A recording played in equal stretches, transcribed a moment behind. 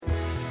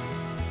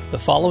The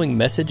following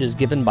message is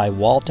given by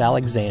Walt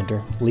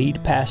Alexander,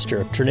 lead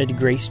pastor of Trinity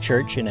Grace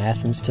Church in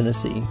Athens,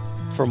 Tennessee.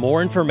 For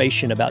more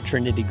information about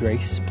Trinity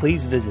Grace,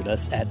 please visit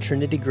us at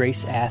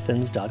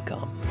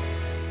trinitygraceathens.com.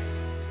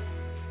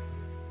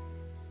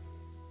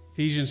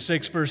 Ephesians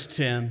 6, verse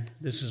 10,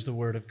 this is the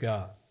Word of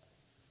God.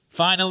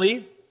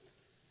 Finally,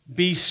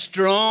 be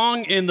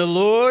strong in the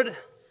Lord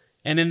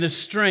and in the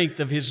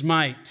strength of His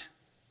might.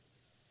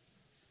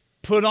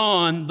 Put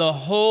on the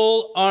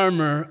whole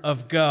armor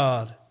of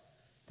God,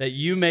 that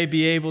you may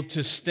be able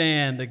to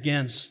stand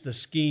against the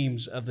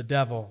schemes of the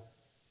devil.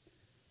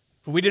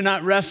 For we do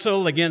not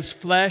wrestle against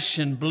flesh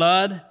and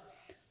blood,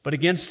 but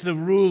against the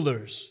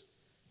rulers,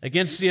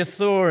 against the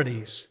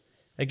authorities,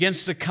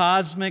 against the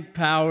cosmic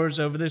powers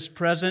over this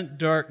present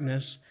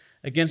darkness,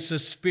 against the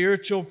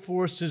spiritual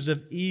forces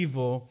of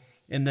evil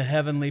in the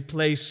heavenly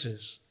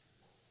places.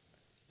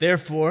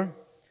 Therefore,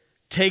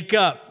 take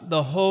up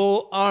the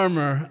whole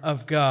armor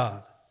of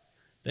God,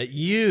 that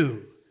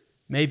you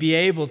may be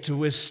able to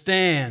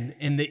withstand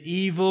in the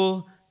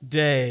evil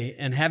day,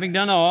 and having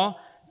done all,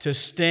 to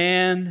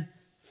stand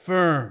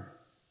firm.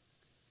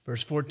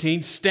 Verse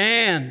 14,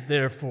 stand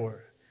therefore,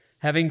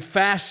 having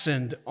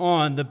fastened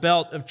on the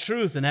belt of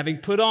truth, and having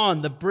put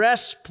on the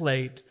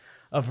breastplate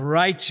of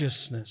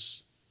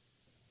righteousness,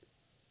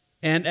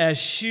 and as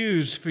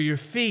shoes for your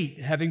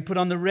feet, having put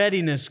on the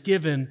readiness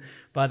given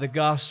by the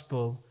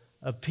gospel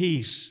of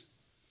peace.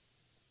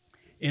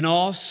 In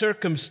all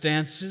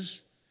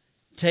circumstances,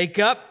 take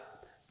up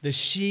the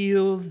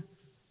shield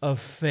of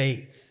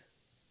faith,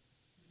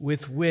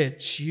 with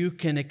which you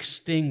can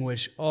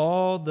extinguish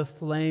all the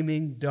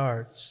flaming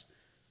darts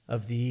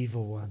of the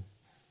evil one.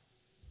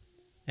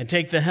 And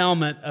take the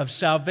helmet of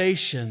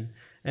salvation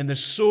and the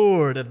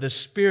sword of the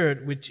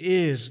Spirit, which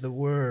is the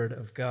Word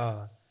of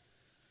God,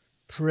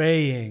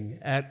 praying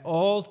at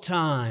all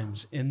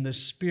times in the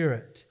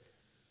Spirit,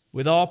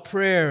 with all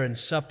prayer and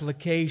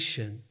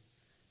supplication.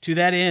 To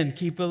that end,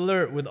 keep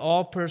alert with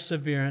all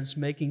perseverance,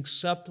 making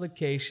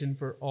supplication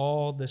for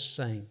all the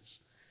saints,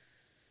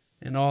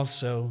 and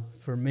also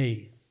for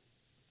me.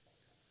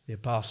 The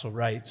apostle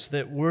writes,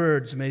 that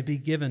words may be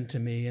given to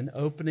me in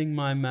opening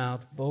my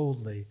mouth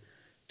boldly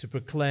to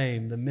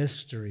proclaim the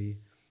mystery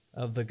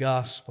of the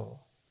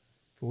gospel,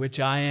 for which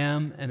I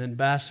am an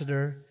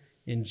ambassador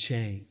in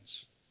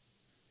chains,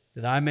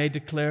 that I may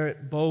declare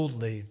it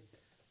boldly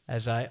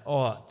as I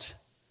ought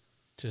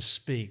to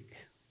speak.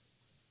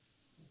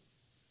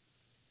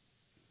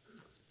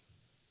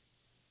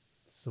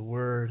 It's the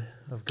Word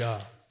of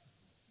God.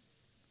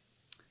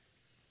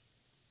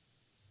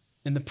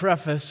 In the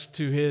preface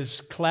to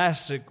his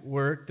classic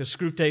work, The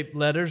Screwtape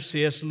Letters,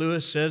 C.S.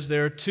 Lewis says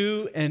there are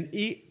two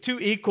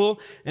equal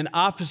and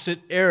opposite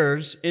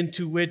errors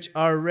into which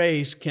our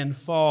race can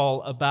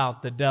fall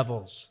about the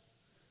devils.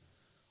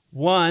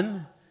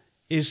 One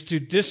is to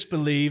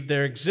disbelieve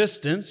their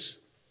existence.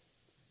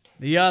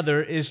 The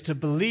other is to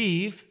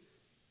believe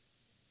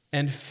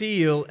and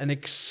feel an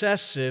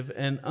excessive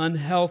and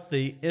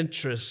unhealthy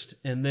interest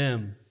in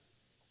them.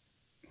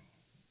 I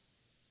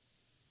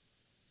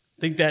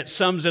think that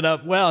sums it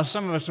up well.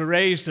 Some of us are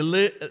raised to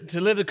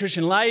live the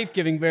Christian life,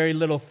 giving very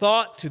little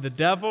thought to the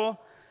devil.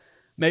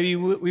 Maybe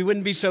we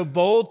wouldn't be so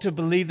bold to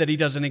believe that he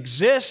doesn't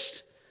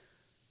exist,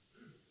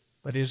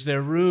 but is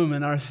there room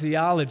in our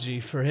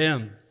theology for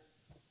him?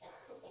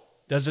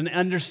 Does an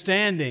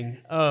understanding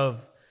of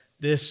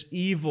this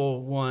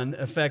evil one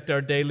affect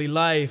our daily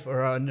life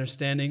or our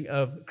understanding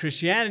of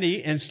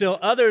Christianity? And still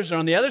others are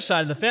on the other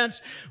side of the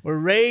fence. We're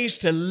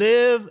raised to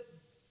live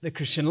the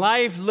Christian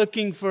life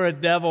looking for a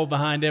devil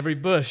behind every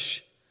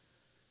bush.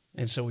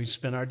 And so we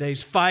spend our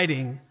days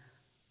fighting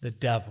the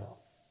devil.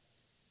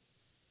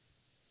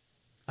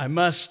 I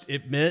must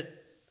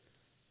admit,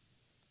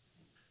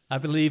 I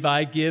believe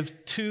I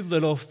give too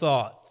little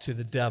thought to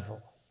the devil.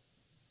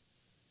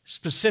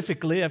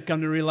 Specifically, I've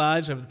come to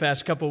realize over the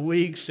past couple of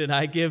weeks that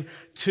I give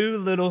too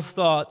little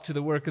thought to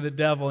the work of the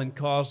devil in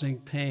causing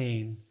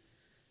pain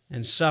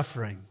and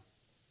suffering.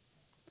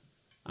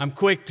 I'm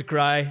quick to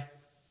pray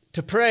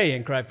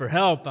and cry for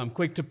help. I'm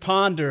quick to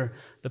ponder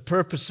the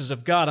purposes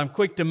of God. I'm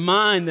quick to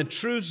mine the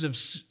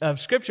truths of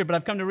Scripture, but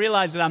I've come to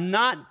realize that I'm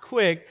not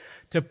quick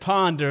to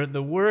ponder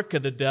the work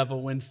of the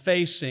devil when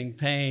facing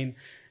pain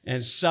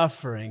and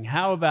suffering.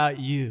 How about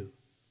you?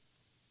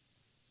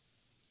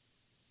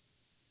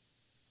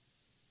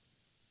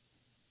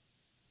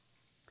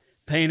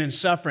 Pain and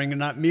suffering are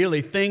not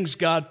merely things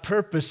God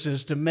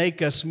purposes to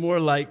make us more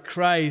like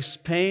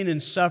Christ. Pain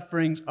and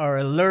sufferings are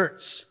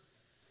alerts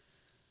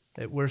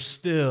that we're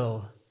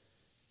still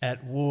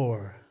at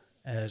war.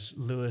 As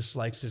Lewis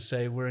likes to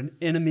say, we're in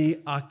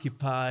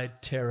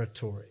enemy-occupied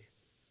territory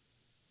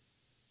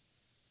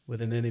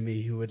with an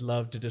enemy who would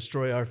love to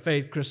destroy our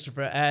faith.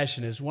 Christopher Ash,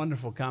 in his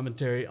wonderful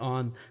commentary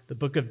on the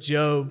book of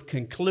Job,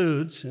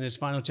 concludes in his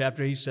final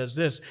chapter, he says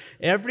this: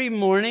 every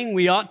morning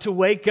we ought to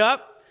wake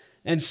up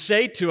and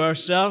say to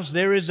ourselves,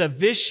 there is a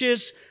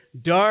vicious,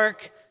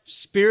 dark,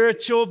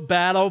 spiritual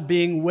battle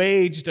being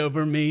waged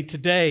over me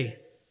today.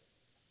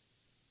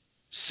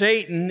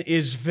 Satan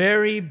is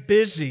very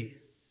busy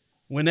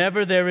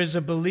whenever there is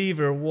a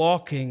believer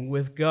walking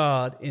with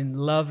God in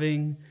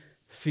loving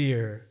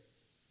fear,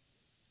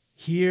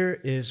 here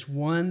is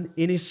one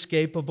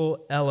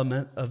inescapable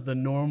element of the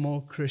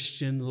normal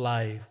Christian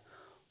life: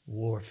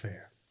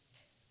 warfare.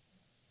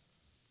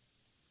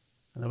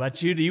 I don't know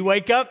about you, do you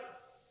wake up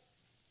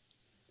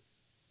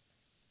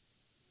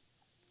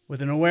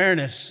with an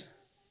awareness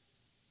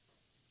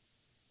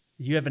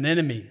that you have an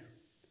enemy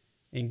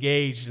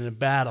engaged in a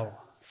battle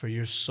for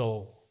your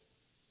soul?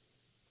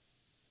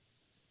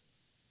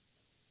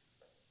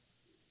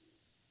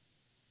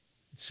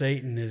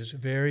 Satan is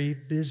very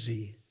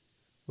busy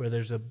where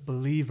there's a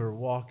believer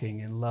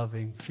walking in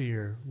loving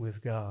fear with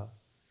God.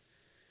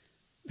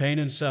 Pain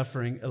and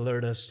suffering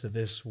alert us to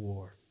this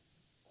war.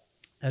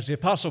 As the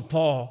Apostle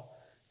Paul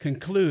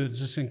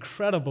concludes this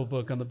incredible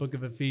book on the book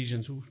of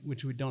Ephesians,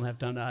 which we don't have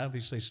time to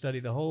obviously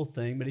study the whole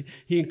thing, but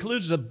he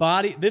includes the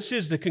body. This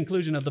is the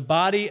conclusion of the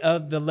body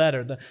of the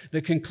letter,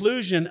 the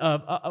conclusion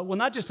of, well,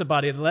 not just the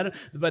body of the letter,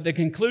 but the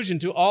conclusion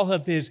to all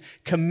of his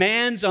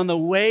commands on the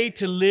way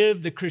to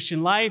live the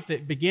Christian life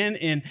that begin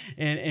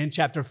in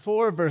chapter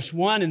 4, verse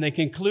 1, and they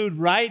conclude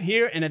right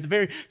here. And at the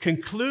very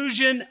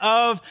conclusion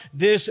of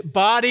this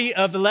body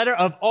of the letter,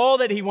 of all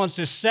that he wants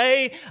to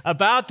say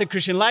about the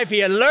Christian life,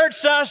 he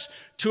alerts us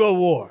to a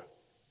war.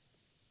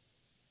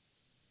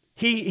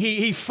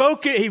 He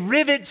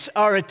rivets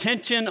our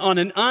attention on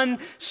an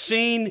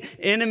unseen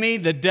enemy,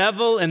 the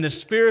devil and the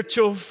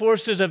spiritual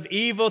forces of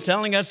evil,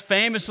 telling us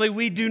famously,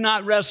 we do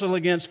not wrestle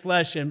against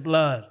flesh and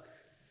blood.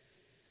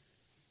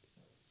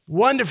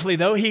 Wonderfully,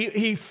 though,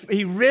 he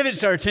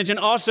rivets our attention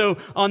also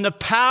on the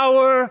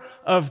power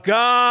of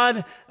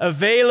God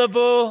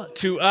available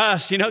to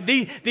us. You know,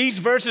 these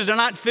verses are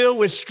not filled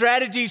with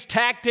strategies,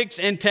 tactics,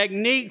 and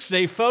techniques.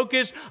 They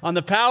focus on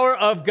the power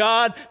of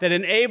God that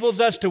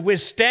enables us to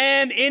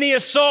withstand any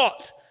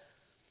assault.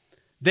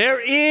 There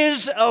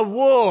is a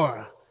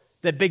war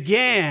that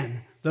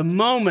began the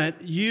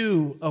moment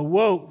you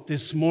awoke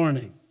this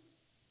morning.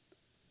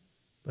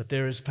 But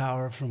there is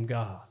power from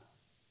God.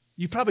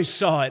 You probably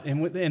saw it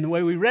in the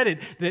way we read it.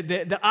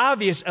 The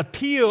obvious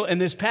appeal in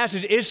this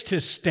passage is to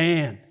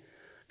stand.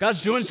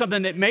 God's doing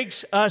something that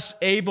makes us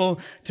able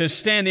to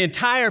stand. The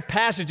entire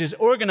passage is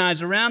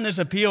organized around this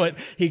appeal.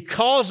 He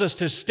calls us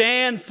to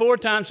stand 4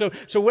 times.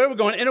 So where we're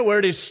going in a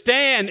word is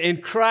stand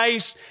in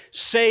Christ's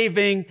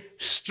saving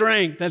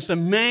strength. That's the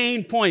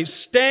main point.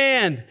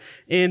 Stand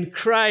in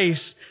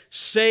Christ's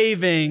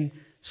saving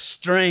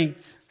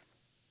strength.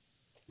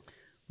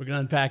 We're going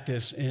to unpack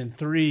this in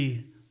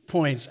 3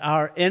 points.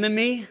 Our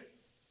enemy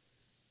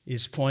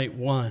is point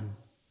 1.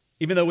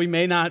 Even though we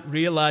may not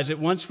realize it,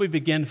 once we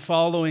begin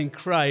following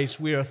Christ,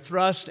 we are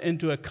thrust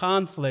into a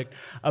conflict,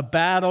 a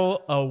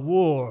battle, a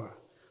war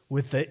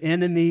with the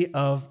enemy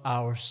of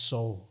our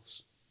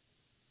souls.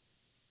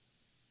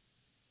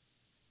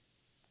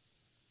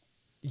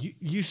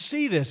 You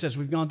see this as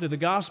we've gone through the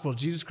gospel.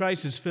 Jesus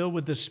Christ is filled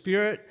with the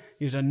Spirit.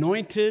 He was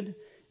anointed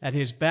at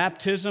his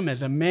baptism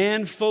as a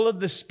man full of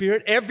the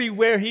Spirit.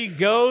 Everywhere he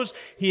goes,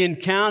 he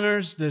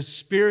encounters the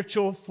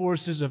spiritual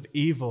forces of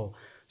evil.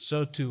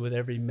 So too with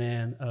every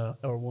man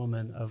or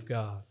woman of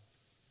God.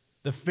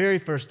 The very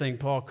first thing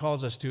Paul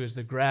calls us to is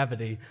the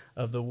gravity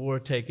of the war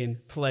taking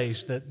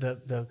place,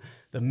 the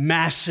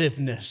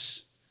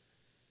massiveness.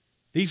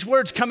 These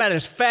words come at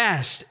us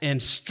fast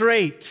and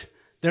straight.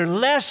 They're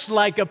less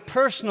like a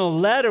personal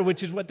letter,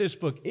 which is what this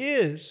book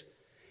is,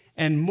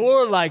 and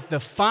more like the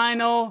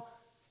final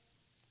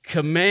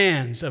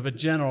commands of a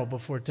general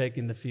before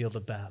taking the field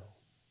of battle.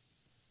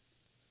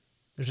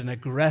 There's an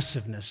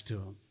aggressiveness to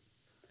them.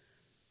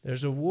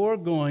 There's a war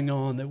going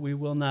on that we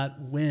will not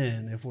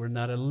win if we're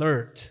not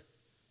alert,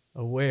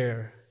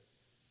 aware,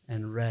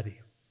 and ready.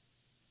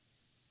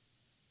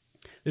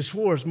 This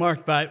war is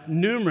marked by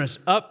numerous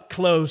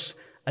up-close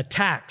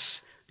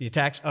attacks. The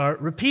attacks are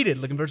repeated.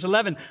 Look in verse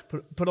 11.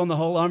 Put on the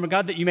whole armor of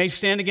God that you may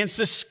stand against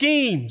the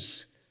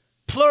schemes,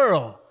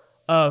 plural,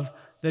 of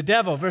the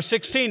devil. Verse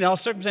 16, in all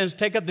circumstances,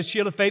 take up the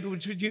shield of faith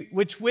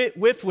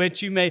with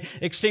which you may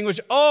extinguish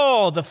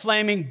all the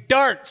flaming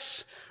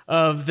darts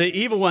of the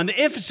evil one. The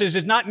emphasis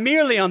is not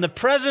merely on the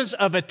presence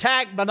of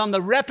attack, but on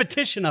the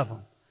repetition of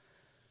them.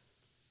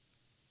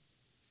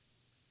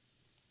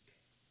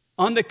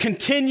 On the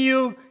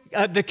continuing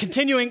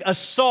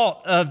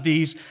assault of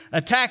these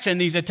attacks,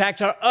 and these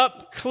attacks are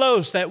up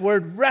close. That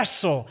word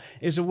wrestle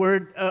is a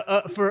word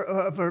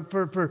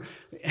for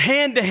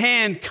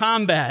hand-to-hand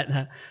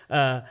combat.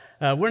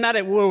 We're not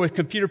at war with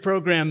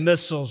computer-programmed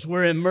missiles.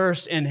 We're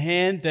immersed in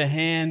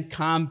hand-to-hand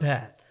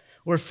combat.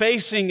 We're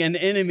facing an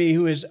enemy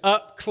who is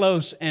up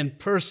close and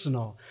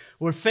personal.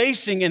 We're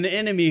facing an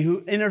enemy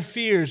who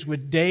interferes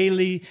with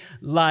daily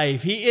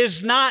life. He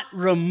is not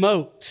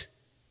remote.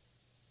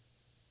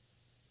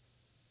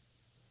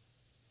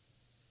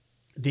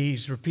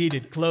 These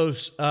repeated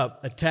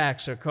close-up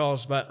attacks are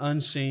caused by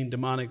unseen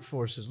demonic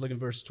forces. Look at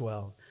verse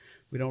 12.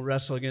 We don't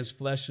wrestle against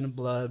flesh and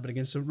blood, but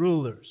against the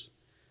rulers,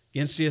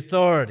 against the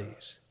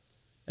authorities,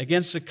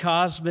 against the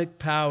cosmic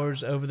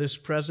powers over this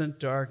present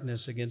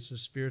darkness, against the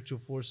spiritual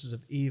forces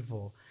of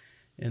evil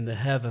in the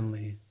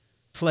heavenly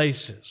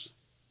places.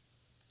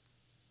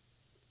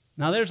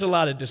 Now, there's a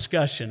lot of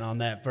discussion on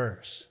that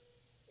verse.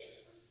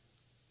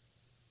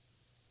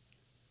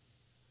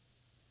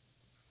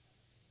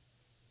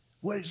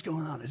 What is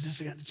going on? Is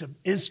this some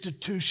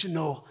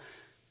institutional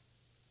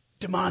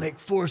demonic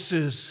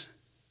forces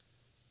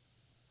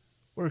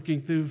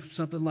working through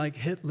something like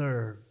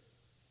Hitler,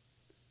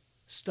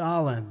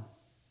 Stalin,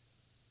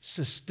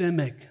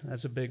 systemic?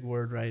 That's a big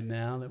word right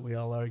now that we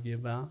all argue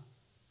about.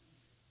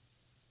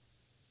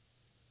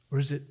 Or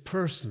is it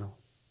personal?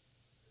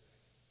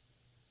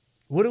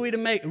 What are we to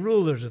make?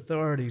 Rulers,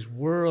 authorities,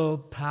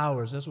 world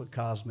powers. That's what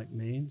cosmic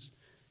means.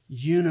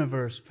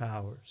 Universe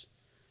powers,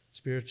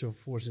 spiritual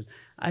forces.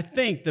 I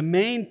think the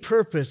main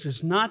purpose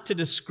is not to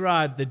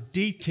describe the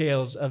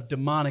details of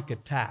demonic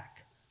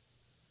attack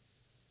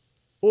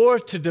or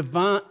to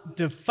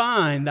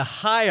define the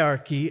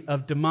hierarchy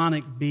of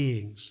demonic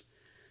beings.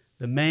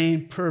 The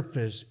main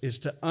purpose is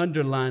to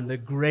underline the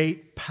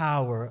great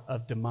power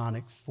of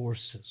demonic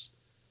forces.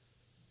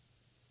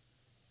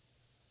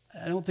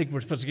 I don't think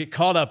we're supposed to get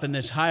caught up in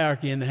this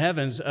hierarchy in the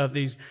heavens of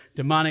these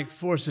demonic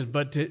forces,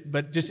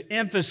 but just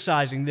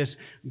emphasizing this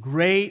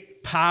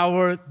great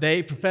power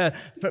they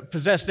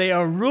possess. They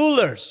are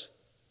rulers.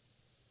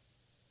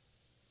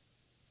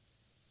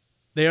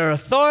 They are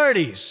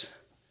authorities.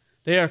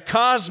 They are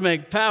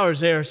cosmic powers.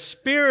 They are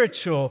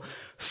spiritual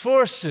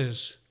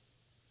forces.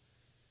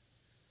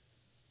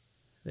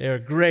 They are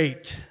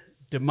great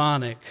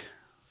demonic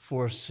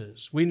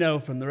forces. We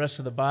know from the rest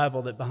of the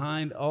Bible that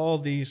behind all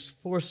these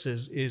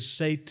forces is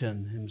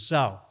Satan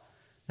himself.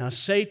 Now,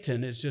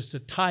 Satan is just a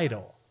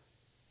title,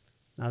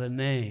 not a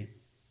name.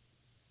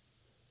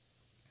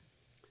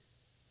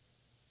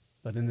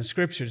 But in the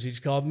Scriptures, he's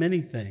called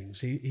many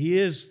things. He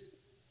is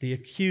the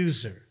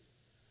accuser,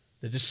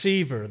 the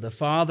deceiver, the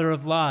father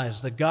of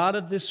lies, the god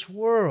of this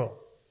world,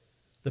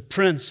 the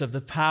prince of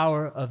the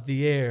power of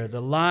the air,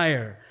 the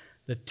liar,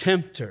 the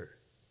tempter.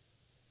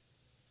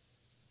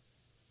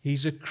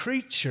 He's a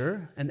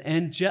creature,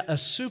 a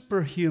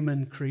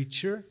superhuman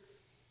creature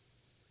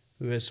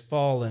who has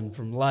fallen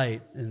from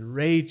light and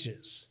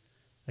rages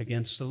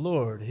against the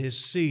Lord. His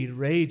seed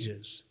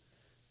rages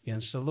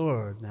against the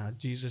Lord. Now,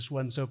 Jesus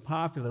wasn't so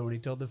popular when he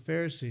told the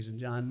Pharisees in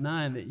John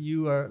 9 that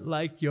you are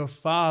like your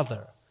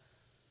father,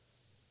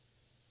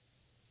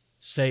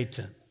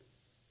 Satan,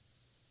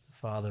 the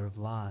father of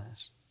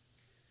lies.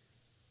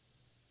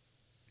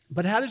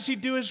 But how does he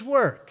do his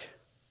work?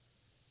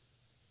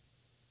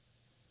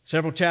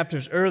 Several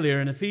chapters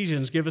earlier in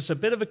Ephesians give us a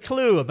bit of a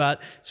clue about,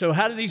 so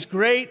how do these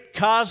great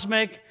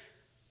cosmic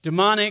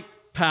demonic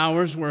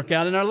powers work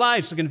out in our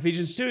lives? Look in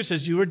Ephesians 2, it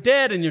says, you were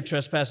dead in your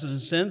trespasses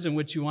and sins in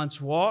which you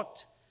once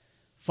walked,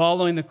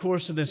 following the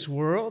course of this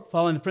world,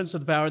 following the prince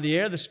of the power of the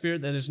air, the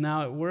spirit that is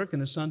now at work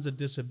in the sons of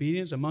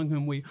disobedience, among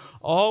whom we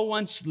all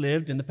once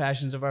lived in the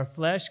passions of our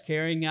flesh,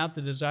 carrying out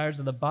the desires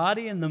of the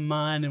body and the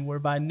mind, and were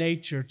by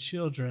nature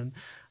children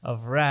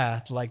of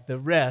wrath, like the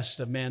rest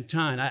of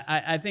mankind.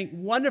 I think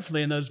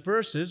wonderfully in those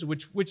verses,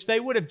 which they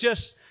would have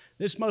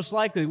this most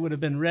likely would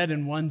have been read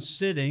in one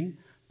sitting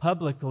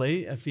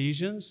publicly,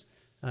 Ephesians,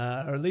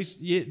 or at least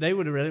they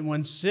would have read it in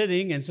one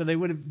sitting, and so they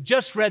would have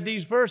just read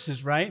these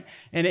verses, right?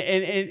 And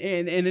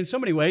in so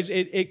many ways,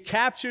 it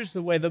captures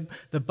the way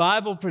the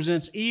Bible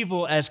presents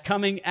evil as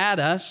coming at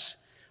us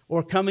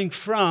or coming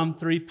from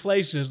three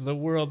places: the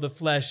world, the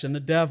flesh, and the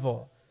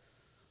devil.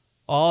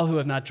 All who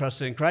have not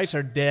trusted in Christ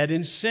are dead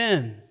in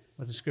sin,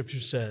 what the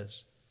Scripture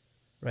says.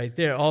 Right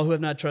there. All who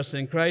have not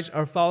trusted in Christ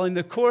are following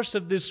the course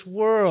of this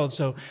world.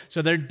 So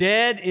they're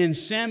dead in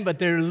sin, but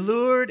they're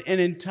lured and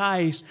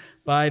enticed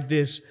by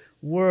this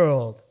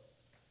world,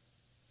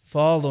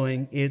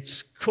 following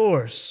its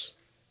course.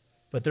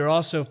 But they're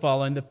also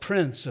following the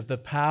prince of the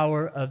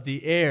power of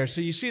the air.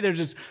 So you see there's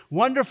this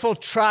wonderful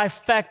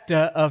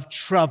trifecta of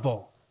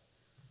trouble.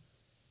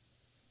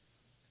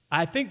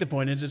 I think the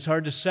point is it's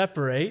hard to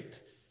separate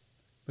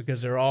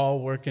because they're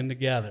all working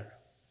together.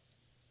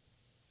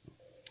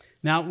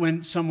 Now,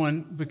 when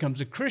someone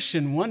becomes a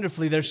Christian,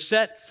 wonderfully, they're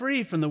set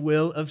free from the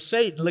will of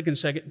Satan. Look in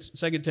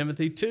 2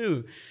 Timothy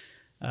 2.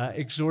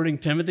 Exhorting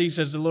Timothy, he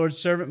says, the Lord's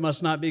servant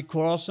must not be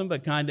quarrelsome,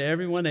 but kind to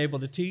everyone, able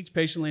to teach,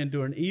 patiently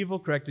enduring evil,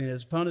 correcting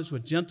his opponents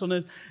with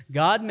gentleness.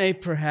 God may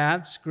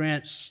perhaps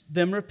grant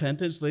them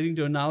repentance, leading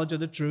to a knowledge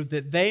of the truth,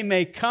 that they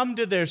may come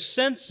to their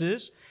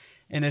senses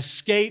and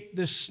escape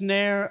the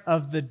snare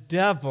of the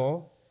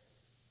devil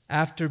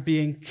after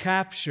being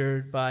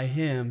captured by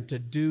him to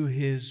do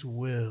his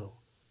will.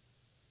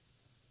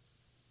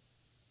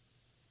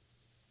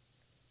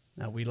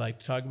 Now, we like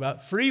to talk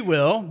about free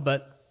will,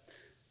 but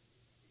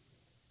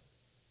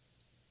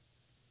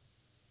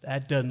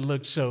that doesn't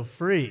look so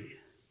free.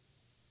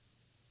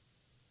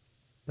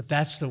 But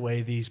that's the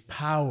way these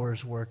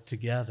powers work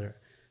together.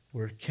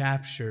 We're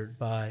captured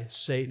by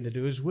Satan to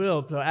do his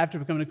will. So after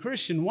becoming a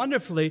Christian,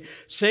 wonderfully,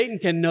 Satan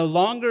can no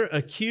longer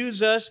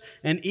accuse us,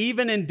 and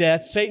even in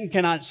death, Satan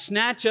cannot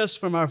snatch us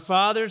from our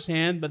Father's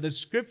hand, but the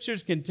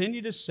Scriptures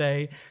continue to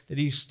say that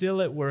he's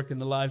still at work in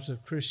the lives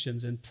of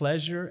Christians in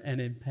pleasure and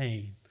in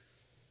pain.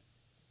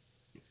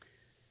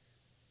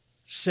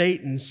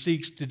 Satan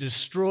seeks to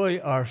destroy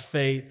our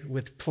faith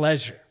with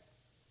pleasure.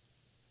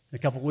 In a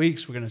couple of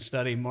weeks, we're going to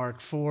study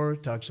Mark 4.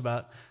 It talks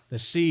about the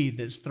seed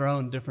that's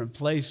thrown different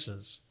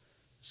places,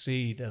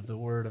 seed of the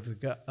word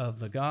of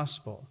the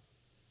gospel.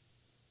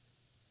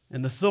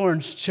 And the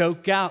thorns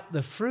choke out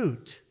the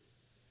fruit.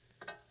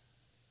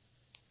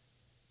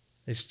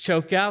 They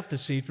choke out the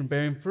seed from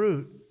bearing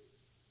fruit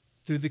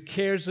through the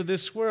cares of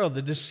this world,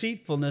 the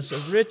deceitfulness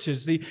of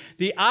riches.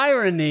 The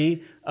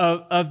irony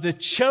of the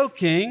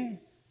choking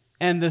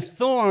and the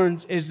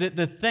thorns is that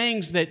the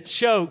things that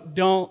choke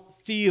don't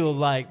feel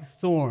like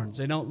thorns.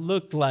 They don't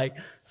look like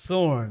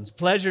thorns.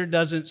 Pleasure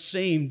doesn't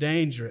seem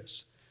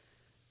dangerous.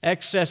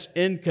 Excess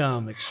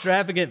income,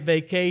 extravagant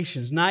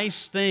vacations,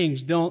 nice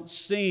things don't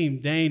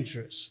seem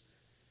dangerous.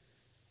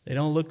 They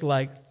don't look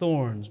like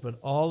thorns, but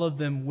all of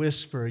them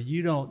whisper,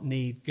 you don't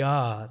need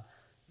God.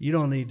 You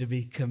don't need to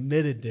be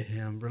committed to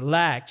Him.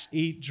 Relax,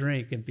 eat,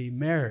 drink, and be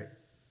merry.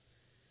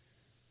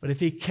 But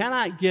if He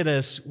cannot get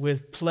us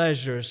with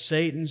pleasure,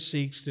 Satan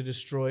seeks to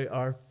destroy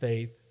our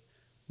faith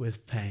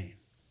with pain.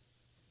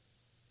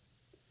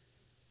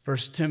 1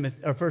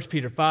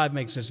 Peter 5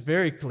 makes this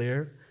very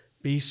clear.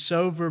 Be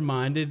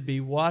sober-minded,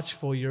 be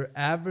watchful. Your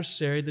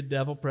adversary, the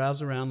devil,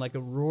 prowls around like a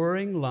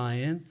roaring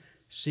lion,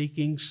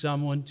 seeking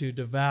someone to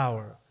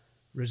devour.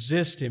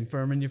 Resist him,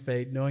 firm in your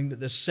faith, knowing that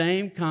the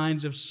same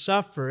kinds of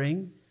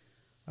suffering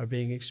are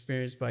being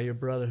experienced by your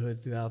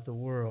brotherhood throughout the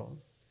world.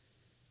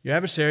 Your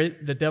adversary,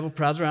 the devil,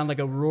 prowls around like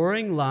a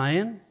roaring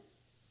lion,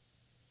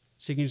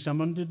 seeking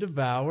someone to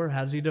devour.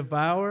 How does he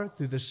devour?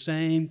 Through the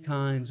same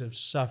kinds of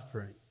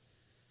suffering.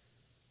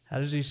 How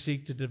does he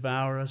seek to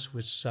devour us?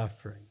 With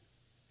suffering.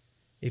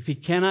 If he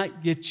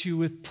cannot get you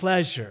with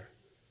pleasure,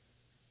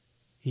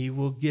 he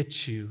will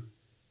get you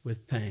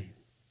with pain.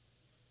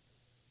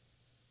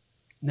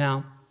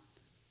 Now,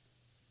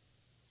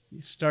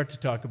 you start to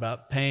talk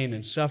about pain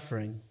and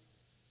suffering,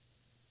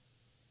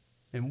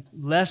 and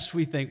lest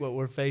we think what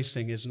we're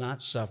facing is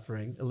not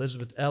suffering,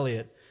 Elisabeth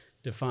Elliot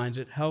defines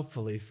it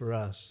helpfully for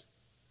us.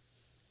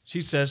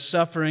 She says,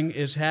 suffering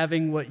is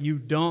having what you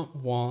don't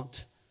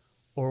want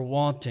or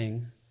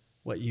wanting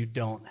what you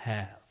don't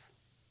have.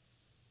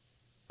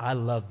 I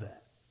love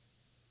that.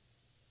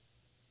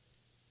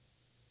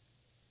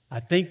 I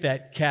think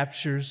that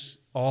captures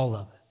all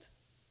of it.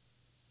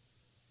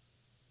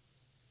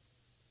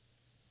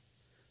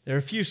 There are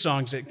a few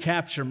songs that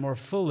capture more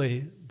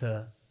fully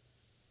the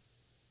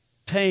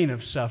pain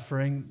of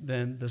suffering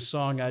than the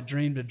song I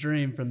Dreamed a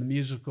Dream from the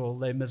musical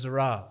Les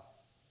Miserables.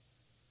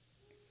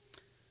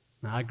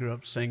 Now, I grew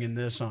up singing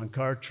this on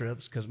car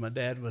trips because my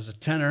dad was a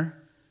tenor.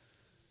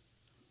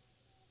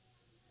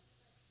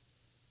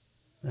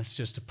 That's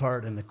just a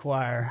part in the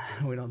choir.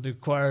 We don't do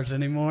choirs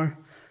anymore,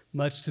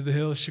 much to the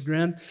Hill's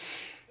chagrin.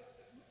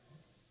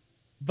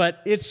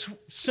 But it's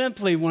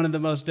simply one of the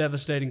most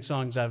devastating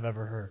songs I've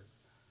ever heard.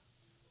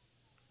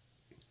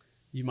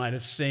 You might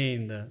have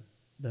seen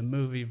the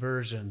movie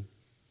version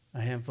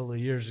a handful of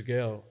years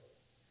ago.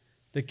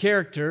 The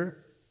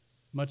character,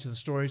 much of the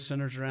story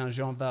centers around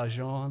Jean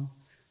Valjean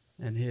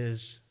and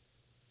his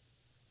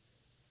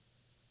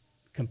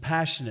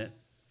compassionate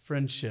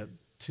friendship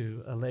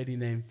to a lady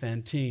named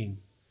Fantine.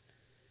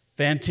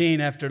 Fantine,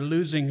 after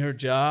losing her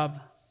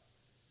job,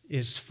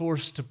 is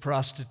forced to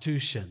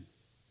prostitution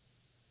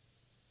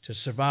to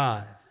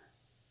survive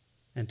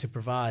and to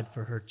provide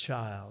for her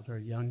child, her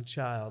young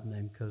child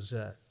named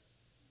Cosette.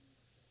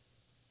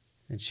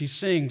 And she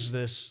sings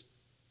this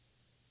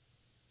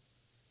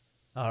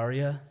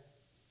aria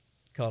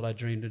called I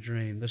Dreamed a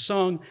Dream. The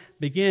song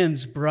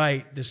begins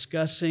bright,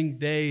 discussing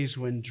days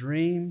when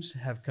dreams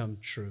have come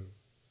true.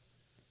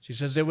 She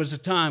says, there was a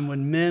time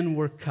when men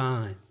were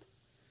kind,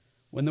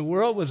 when the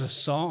world was a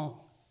song,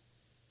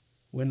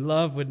 when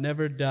love would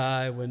never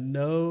die, when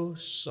no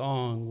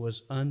song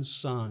was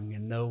unsung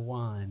and no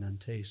wine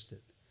untasted.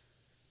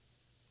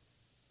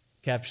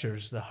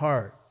 Captures the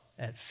heart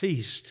at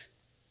feast.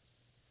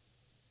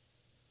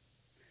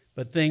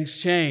 But things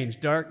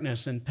change.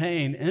 Darkness and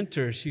pain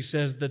enter. She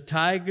says, the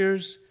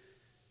tigers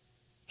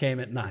came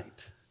at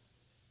night.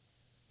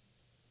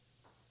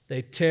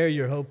 They tear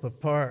your hope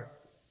apart.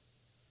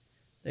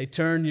 They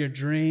turn your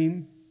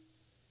dream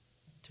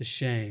to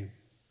shame.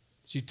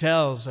 She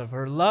tells of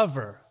her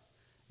lover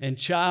in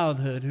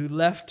childhood who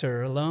left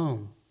her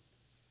alone.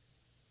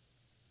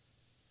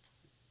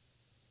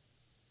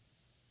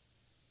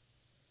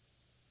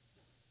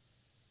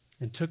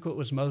 And took what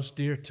was most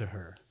dear to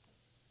her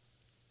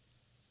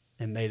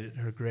and made it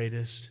her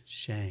greatest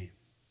shame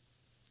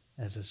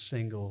as a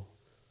single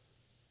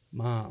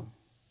mom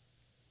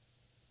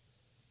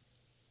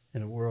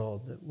in a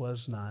world that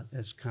was not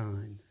as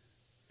kind.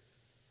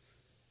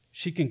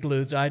 She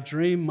concludes, I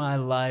dreamed my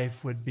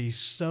life would be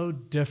so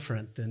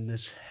different than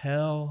this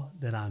hell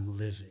that I'm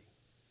living.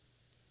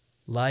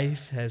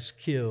 Life has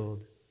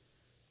killed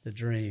the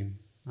dream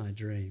I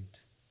dreamed.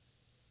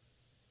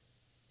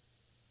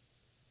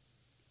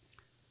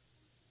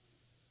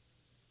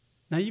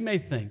 Now you may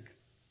think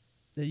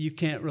that you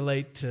can't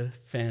relate to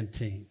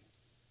Fantine,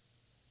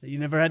 that you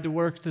never had to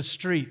work the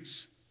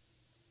streets.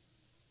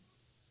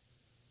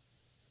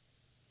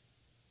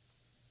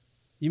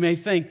 You may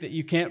think that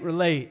you can't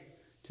relate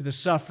to to the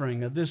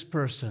suffering of this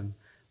person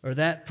or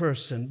that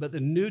person, but the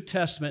New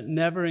Testament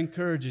never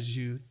encourages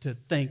you to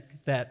think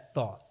that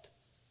thought.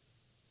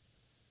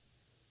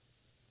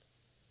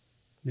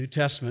 New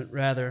Testament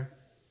rather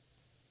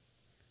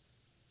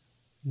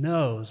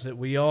knows that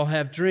we all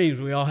have dreams,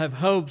 we all have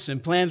hopes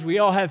and plans, we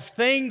all have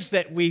things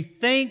that we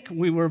think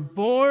we were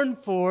born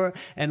for,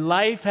 and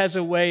life has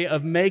a way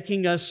of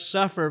making us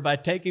suffer by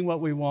taking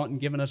what we want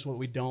and giving us what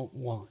we don't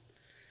want.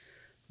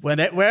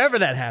 Wherever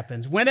that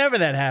happens, whenever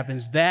that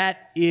happens,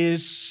 that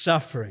is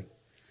suffering.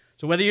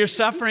 So whether your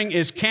suffering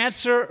is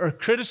cancer or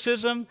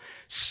criticism,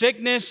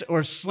 sickness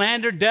or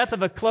slander, death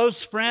of a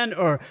close friend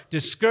or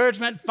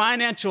discouragement,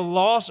 financial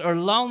loss or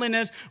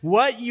loneliness,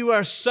 what you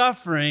are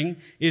suffering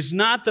is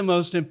not the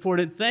most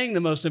important thing. The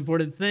most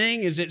important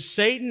thing is that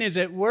Satan is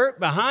at work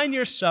behind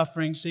your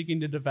suffering, seeking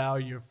to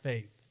devour your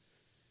faith.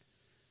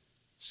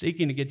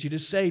 Seeking to get you to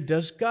say,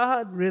 does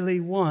God really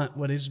want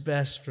what is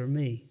best for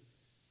me?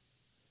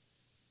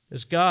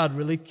 Does God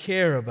really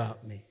care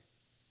about me?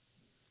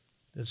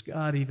 Does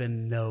God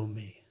even know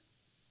me?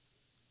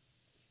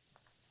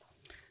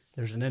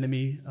 There's an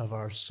enemy of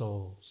our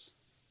souls.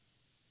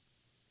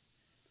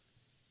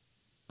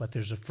 But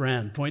there's a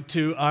friend. Point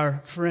to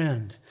our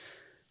friend.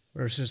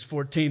 Verses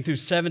 14 through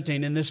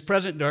 17. In this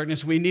present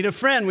darkness, we need a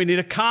friend. We need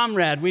a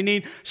comrade. We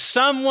need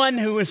someone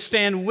who will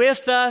stand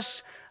with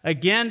us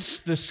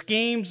against the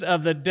schemes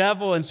of the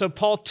devil. And so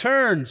Paul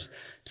turns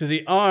to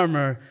the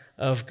armor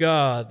of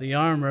God, the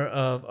armor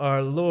of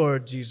our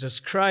Lord Jesus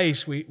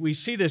Christ. We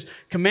see this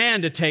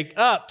command to take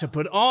up, to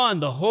put on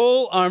the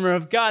whole armor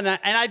of God. And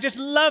I just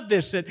love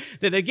this, that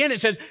again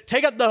it says,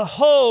 take up the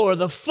whole or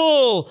the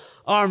full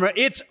armor.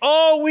 It's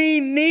all we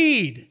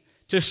need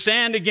to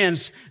stand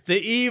against the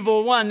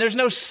evil one. There's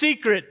no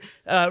secret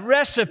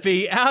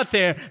recipe out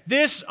there.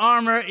 This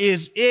armor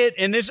is it,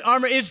 and this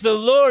armor is the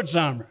Lord's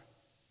armor.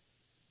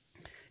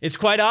 It's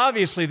quite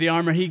obviously the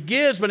armor He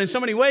gives, but in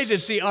so many ways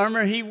it's the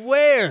armor He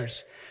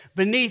wears.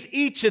 Beneath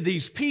each of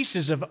these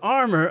pieces of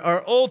armor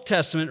are Old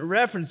Testament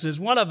references.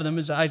 One of them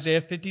is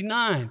Isaiah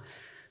 59.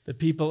 The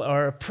people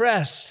are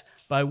oppressed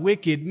by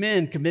wicked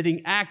men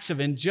committing acts of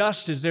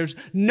injustice. There's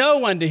no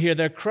one to hear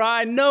their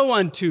cry, no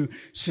one to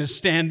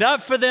stand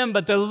up for them,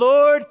 but the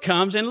Lord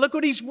comes, and look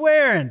what He's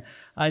wearing.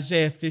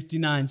 Isaiah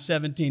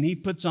 59:17. He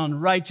puts on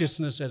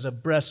righteousness as a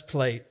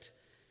breastplate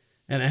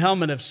and a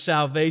helmet of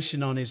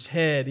salvation on His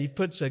head. He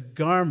puts a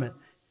garments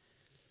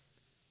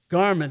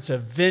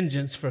of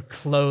vengeance for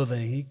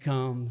clothing. He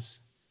comes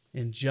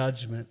in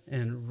judgment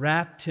and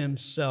wrapped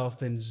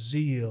Himself in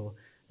zeal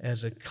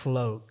as a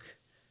cloak.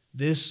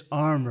 This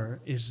armor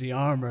is the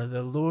armor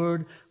the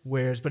Lord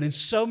wears. But in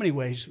so many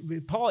ways,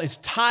 Paul is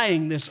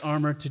tying this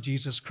armor to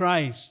Jesus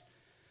Christ,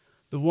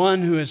 the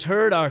one who has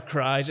heard our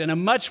cries in a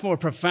much more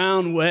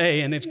profound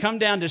way, and it's come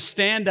down to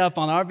stand up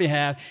on our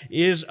behalf,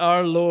 is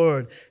our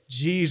Lord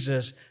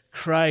Jesus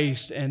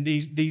Christ. And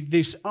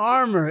this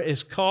armor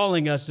is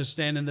calling us to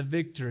stand in the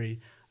victory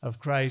of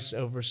Christ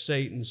over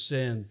Satan,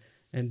 sin,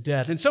 and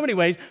death. In so many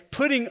ways,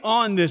 putting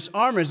on this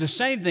armor is the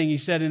same thing he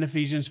said in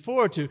Ephesians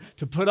 4, to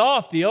put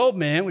off the old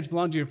man, which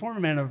belongs to your former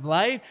manner of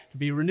life, to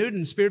be renewed in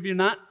the spirit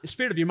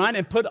of your mind,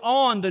 and put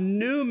on the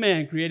new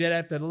man created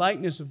after the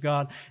likeness of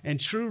God and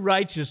true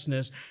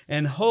righteousness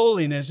and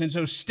holiness. And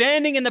so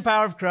standing in the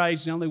power of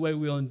Christ is the only way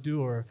we'll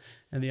endure,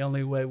 and the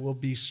only way we'll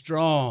be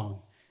strong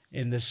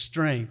in the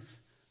strength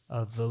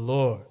of the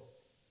Lord.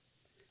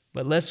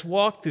 But let's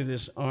walk through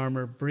this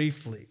armor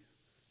briefly.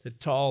 The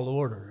tall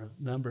order, a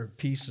number of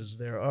pieces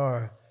there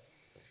are.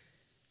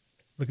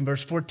 Look in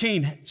verse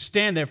 14.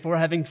 Stand therefore,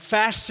 having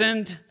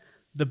fastened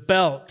the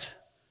belt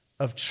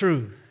of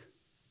truth.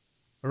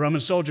 A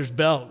Roman soldier's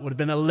belt would have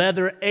been a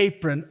leather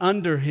apron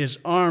under his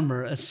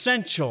armor,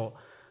 essential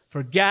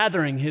for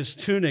gathering his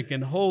tunic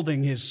and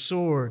holding his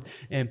sword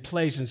in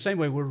place. In the same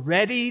way, we're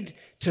readied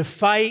to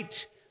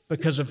fight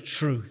because of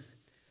truth.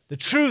 The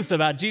truth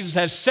about Jesus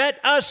has set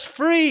us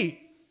free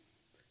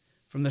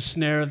from the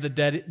snare of the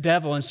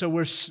devil. And so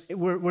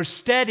we're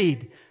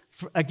steadied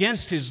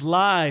against his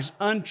lies,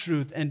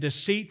 untruth, and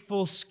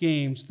deceitful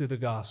schemes through the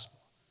gospel.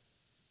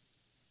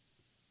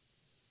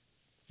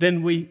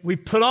 Then we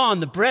put on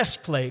the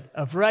breastplate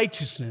of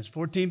righteousness.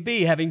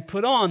 14b, having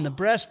put on the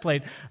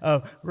breastplate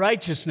of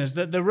righteousness.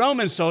 The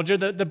Roman soldier,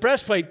 the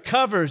breastplate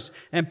covers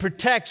and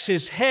protects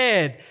his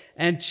head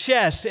and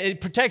chest. It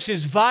protects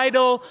his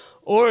vital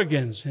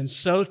organs. And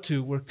so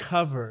too we're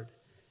covered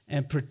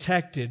and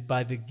protected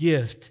by the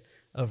gift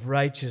of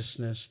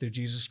righteousness through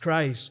Jesus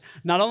Christ.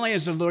 Not only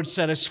has the Lord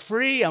set us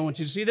free, I want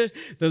you to see this,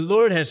 the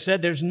Lord has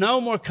said there's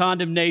no more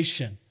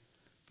condemnation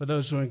for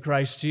those who are in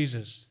Christ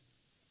Jesus.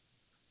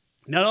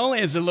 Not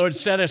only has the Lord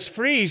set us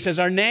free, He says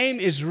our name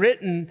is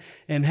written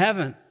in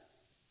heaven.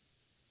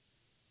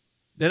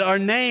 That our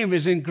name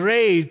is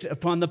engraved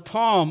upon the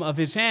palm of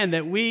His hand,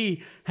 that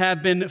we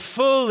have been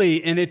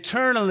fully and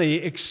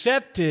eternally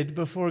accepted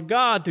before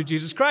God through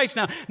Jesus Christ.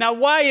 Now,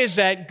 why is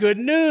that good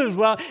news?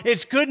 Well,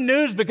 it's good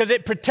news because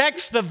it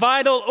protects the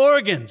vital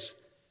organs.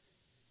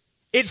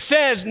 It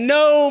says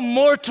no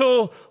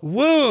mortal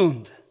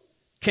wound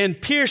can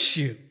pierce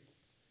you.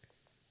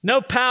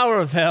 No power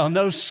of hell,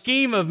 no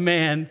scheme of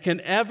man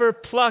can ever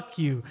pluck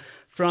you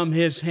from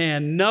his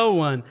hand. No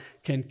one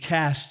can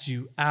cast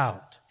you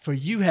out, for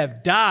you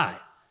have died,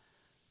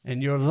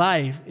 and your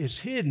life is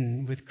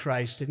hidden with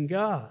Christ in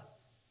God.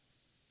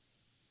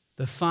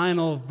 The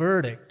final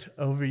verdict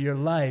over your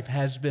life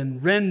has been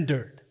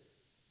rendered.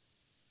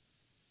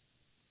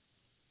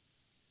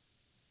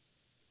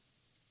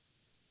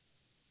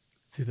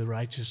 Through the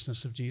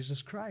righteousness of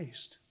Jesus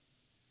Christ.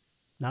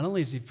 Not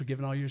only has He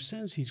forgiven all your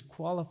sins, He's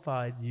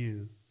qualified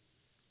you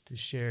to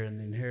share in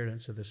the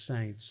inheritance of the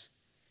saints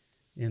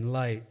in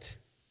light.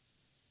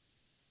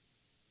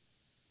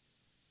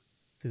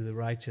 Through the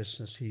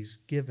righteousness He's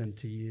given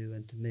to you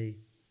and to me.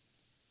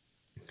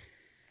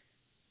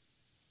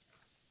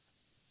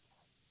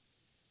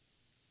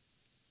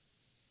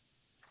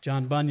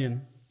 John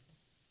Bunyan,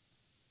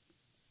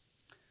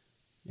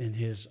 in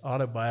his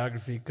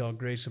autobiography called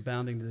Grace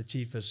Abounding to the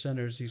Chief of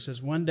Sinners, he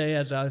says, "One day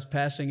as I was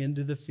passing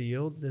into the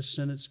field, this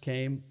sentence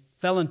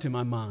fell into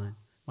my mind,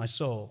 my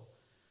soul,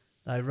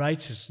 thy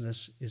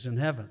righteousness is in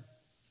heaven.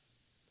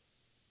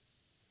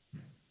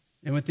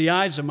 And with the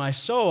eyes of my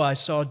soul, I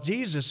saw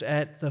Jesus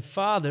at the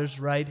Father's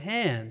right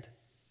hand.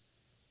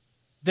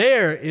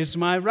 There is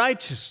my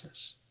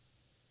righteousness.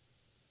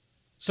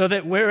 So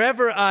that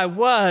wherever I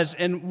was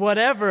and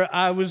whatever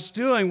I was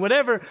doing,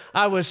 whatever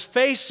I was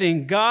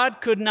facing, God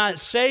could not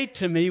say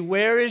to me,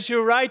 'Where is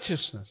your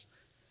righteousness?'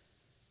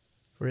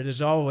 For it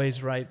is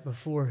always right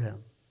before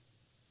Him.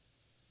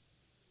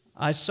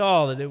 I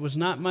saw that it was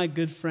not my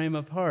good frame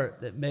of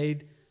heart that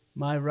made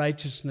my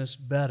righteousness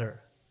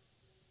better,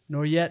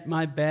 nor yet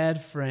my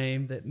bad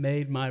frame that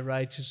made my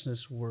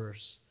righteousness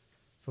worse.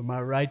 For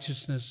my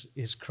righteousness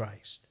is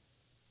Christ.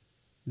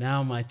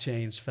 Now my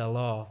chains fell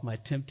off, my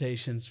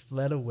temptations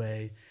fled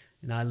away,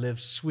 and I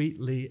live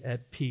sweetly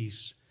at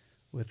peace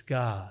with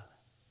God."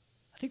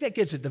 I think that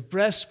gets it. The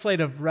breastplate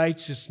of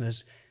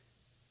righteousness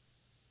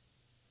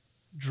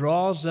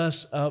draws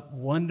us up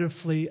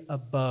wonderfully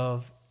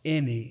above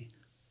any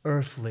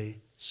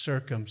earthly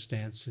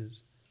circumstance,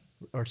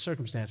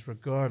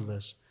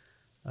 regardless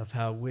of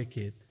how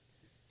wicked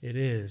it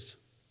is.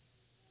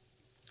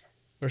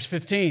 Verse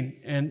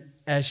 15, "And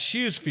as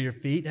shoes for your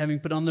feet, having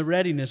put on the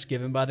readiness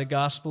given by the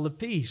gospel of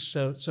peace."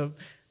 So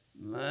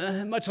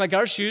much like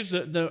our shoes,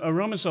 a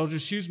Roman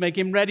soldier's shoes make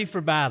him ready for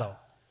battle,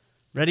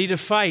 ready to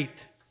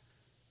fight.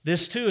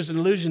 This too is an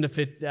allusion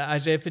to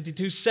Isaiah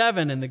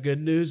 52:7 and the good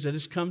news that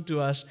has come to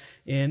us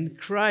in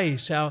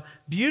Christ. How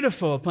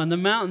beautiful upon the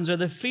mountains are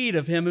the feet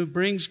of Him who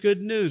brings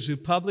good news, who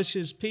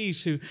publishes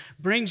peace, who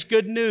brings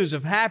good news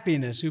of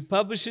happiness, who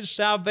publishes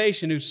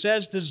salvation, who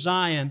says to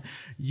Zion,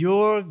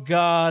 "Your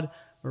God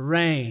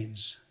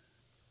reigns."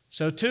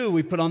 So too,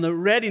 we put on the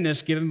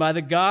readiness given by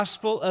the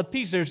gospel of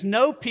peace. There's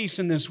no peace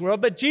in this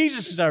world, but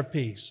Jesus is our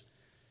peace.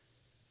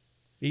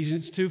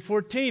 Ephesians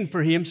 2:14,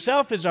 "For He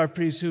Himself is our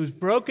priest, who has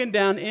broken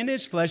down in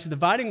His flesh the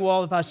dividing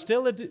wall of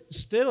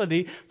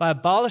hostility by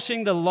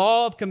abolishing the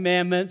law of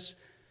commandments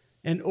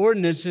and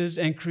ordinances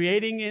and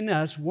creating in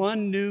us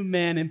one new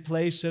man in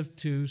place of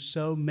two,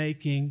 so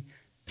making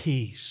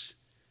peace."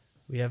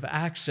 We have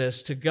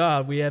access to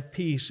God. We have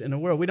peace in the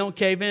world. We don't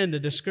cave in to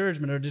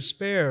discouragement or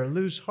despair or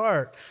lose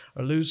heart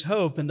or lose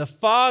hope. In the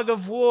fog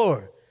of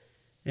war,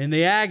 in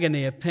the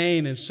agony of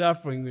pain and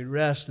suffering, we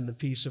rest in the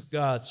peace of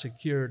God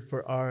secured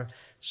for our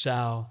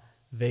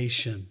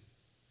salvation.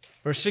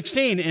 Verse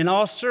 16, "In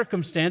all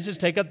circumstances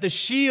take up the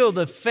shield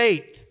of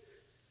faith,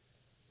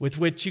 with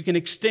which you can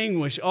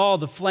extinguish all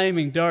the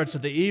flaming darts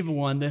of the evil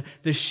one."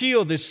 The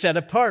shield is set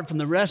apart from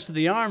the rest of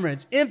the armor.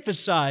 It's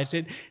emphasized.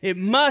 It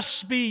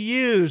must be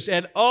used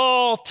at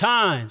all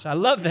times. I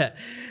love that.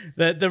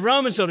 The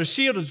Roman soldier's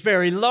shield was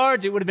very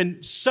large. It would have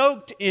been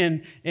soaked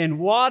in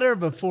water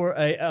before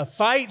a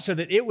fight so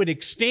that it would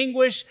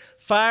extinguish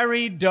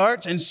fiery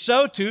darts. And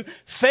so too,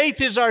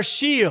 faith is our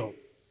shield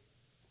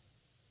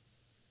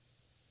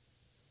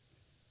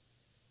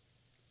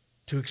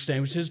to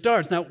extinguish His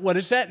darts. Now, what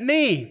does that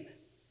mean?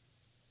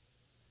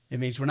 It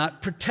means we're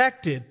not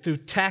protected through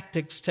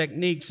tactics,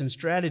 techniques, and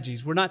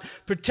strategies. We're not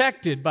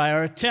protected by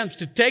our attempts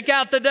to take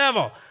out the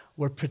devil.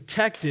 We're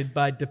protected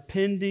by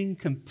depending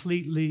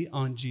completely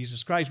on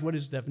Jesus Christ. What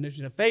is the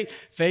definition of faith?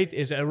 Faith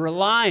is a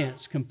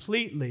reliance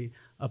completely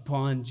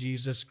upon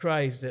Jesus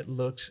Christ that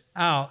looks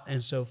out,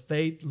 and so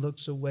faith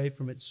looks away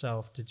from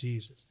itself to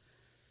Jesus.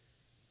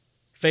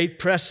 Faith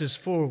presses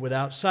forward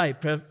without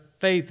sight.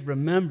 Faith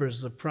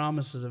remembers the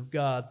promises of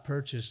God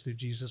purchased through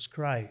Jesus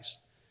Christ.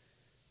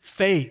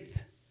 Faith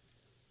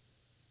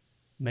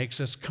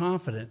makes us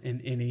confident in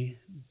any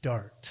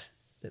dart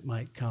that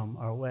might come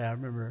our way. I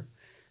remember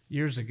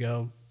years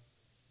ago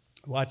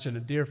watching a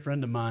dear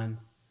friend of mine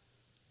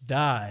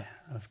die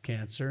of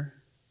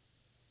cancer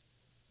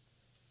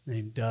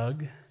named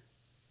Doug.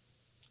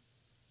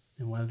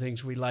 And one of the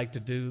things we like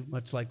to do,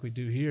 much like we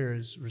do here,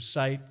 is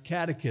recite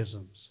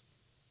catechisms.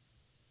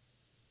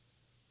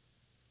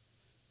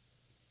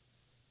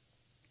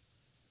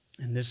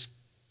 And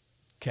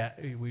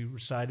we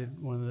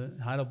recited one of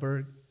the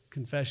Heidelberg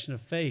Confession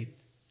of Faith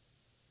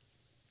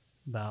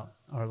about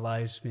our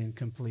lives being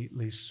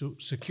completely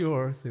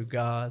secure through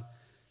God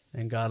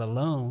and God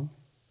alone.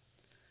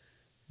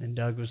 And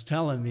Doug was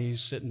telling me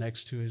he's sitting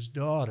next to his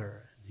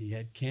daughter. He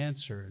had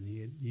cancer, and he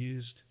had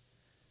used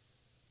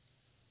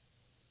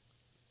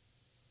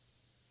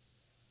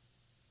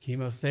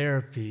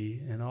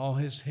chemotherapy, and all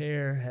his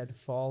hair had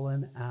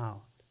fallen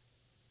out.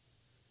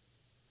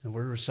 And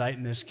we're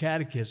reciting this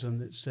catechism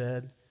that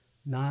said,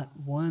 not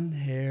one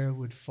hair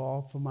would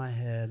fall from my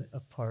head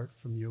apart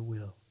from your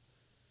will.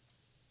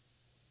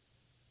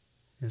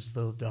 His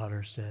little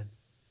daughter said,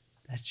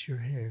 that's your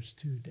hairs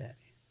too, Daddy.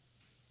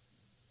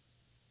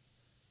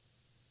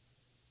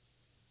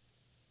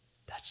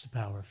 That's the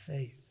power of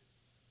faith.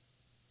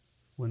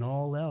 When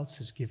all else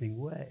is giving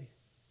way,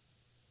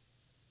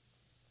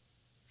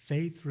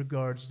 faith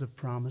regards the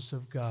promise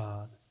of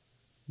God,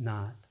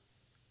 not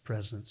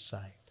present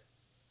sight.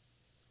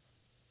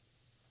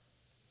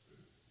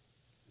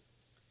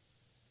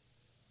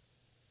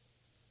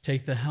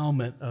 Take the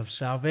helmet of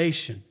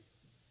salvation.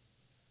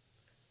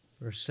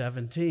 Verse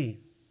 17.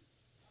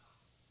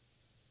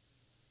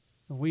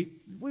 We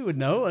would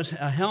know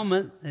a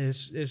helmet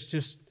is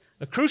just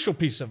a crucial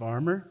piece of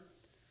armor.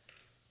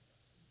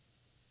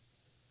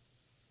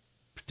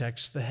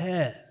 Protects the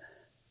head.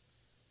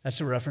 That's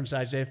a reference to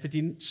Isaiah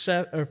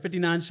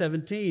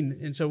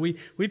 59:17. And so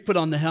we put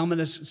on the helmet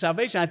of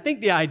salvation. I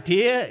think the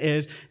idea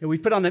is that we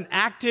put on an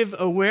active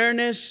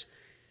awareness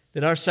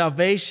that our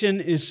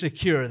salvation is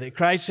secure, that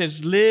Christ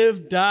has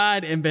lived,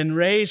 died, and been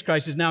raised.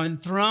 Christ is now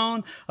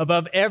enthroned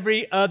above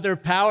every other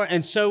power.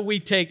 And so we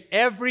take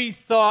every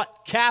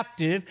thought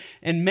captive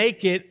and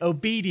make it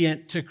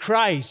obedient to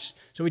Christ.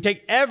 So we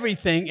take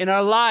everything in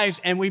our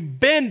lives and we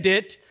bend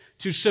it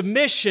to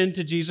submission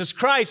to Jesus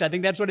Christ. I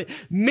think that's what it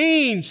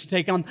means to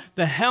take on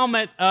the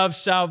helmet of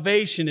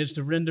salvation, is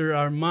to render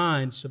our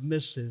minds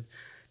submissive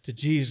to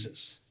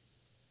Jesus.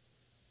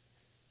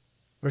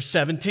 Verse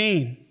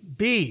 17,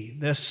 B,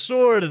 the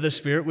sword of the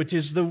Spirit, which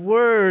is the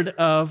Word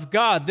of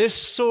God. This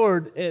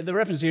sword, the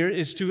reference here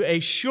is to a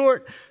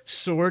short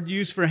sword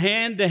used for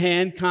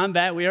hand-to-hand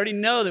combat. We already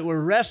know that we're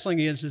wrestling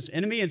against this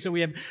enemy, and so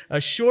we have a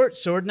short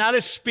sword, not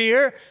a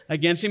spear,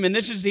 against him. And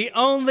this is the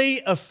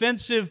only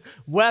offensive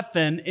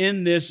weapon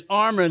in this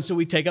armor, and so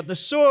we take up the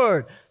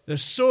sword. The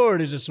sword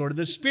is the sword of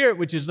the Spirit,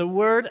 which is the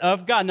Word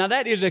of God. Now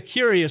that is a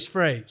curious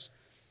phrase.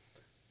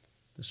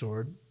 The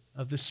sword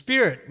of the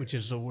Spirit, which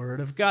is the Word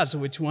of God. So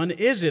which one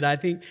is it? I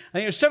think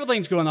there's several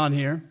things going on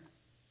here.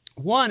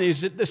 One is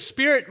that the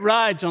Spirit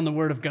rides on the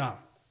Word of God.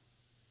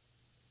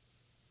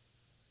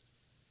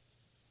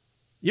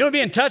 You want to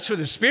be in touch with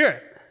the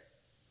Spirit?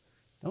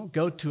 Don't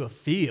go to a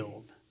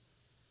field.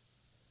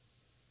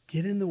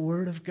 Get in the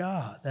Word of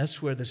God.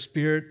 That's where the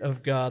Spirit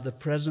of God, the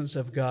presence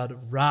of God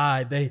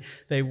ride.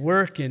 They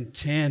work in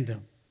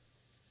tandem.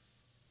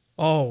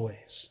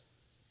 Always.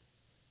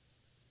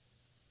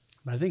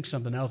 But I think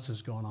something else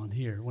is going on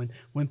here.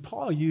 When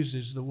Paul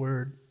uses the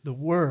word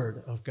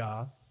of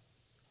God,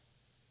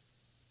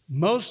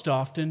 most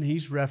often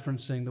he's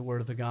referencing the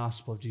word of the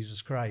gospel of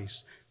Jesus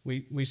Christ.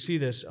 We see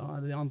this, I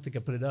don't think I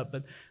put it up,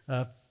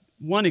 but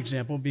one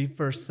example would be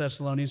 1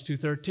 Thessalonians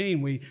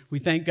 2:13. We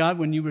thank God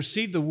when you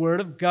receive the word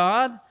of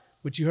God,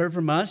 which you heard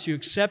from us, you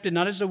accept it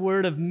not as the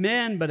word of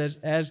men, but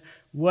as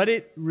what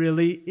it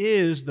really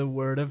is, the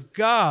word of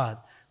God,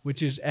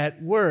 which is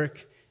at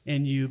work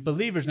in you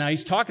believers. Now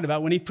he's talking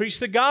about when he preached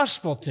the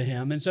gospel to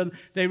him. And so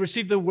they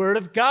received the word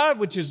of God,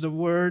 which is the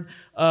word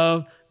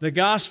of the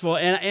gospel.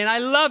 And I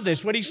love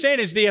this. What he's saying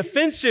is the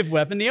offensive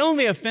weapon, the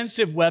only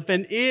offensive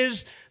weapon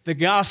is the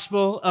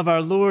gospel of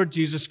our Lord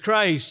Jesus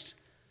Christ.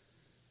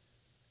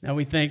 Now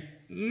we think,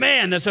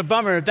 man, that's a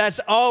bummer if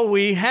that's all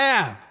we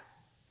have.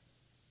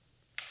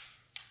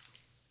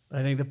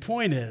 But I think the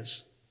point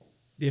is,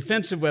 the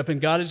offensive weapon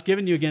God has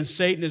given you against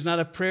Satan is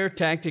not a prayer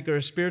tactic or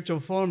a spiritual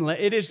formula.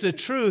 It is the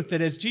truth that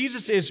as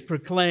Jesus is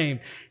proclaimed,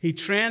 he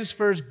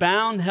transfers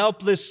bound,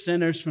 helpless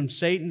sinners from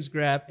Satan's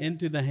grasp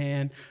into the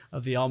hand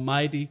of the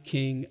almighty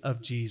King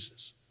of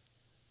Jesus.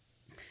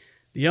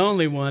 The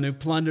only one who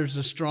plunders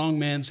the strong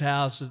man's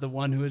house is the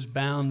one who has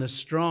bound the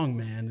strong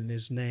man, and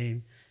his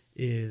name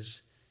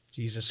is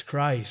Jesus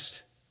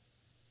Christ.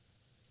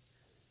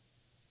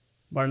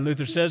 Martin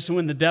Luther says, so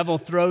when the devil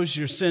throws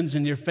your sins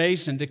in your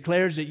face and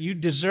declares that you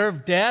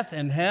deserve death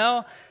and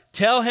hell,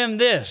 tell him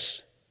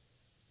this: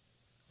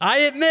 I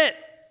admit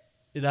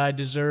that I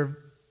deserve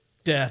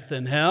death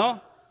and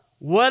hell.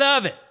 What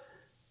of it?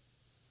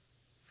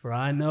 For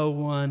I know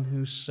one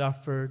who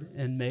suffered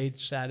and made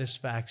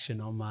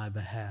satisfaction on my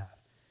behalf.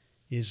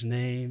 His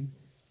name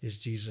is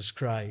Jesus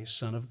Christ,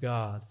 Son of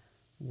God.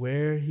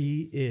 Where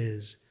he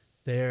is,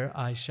 there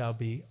I shall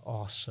be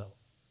also.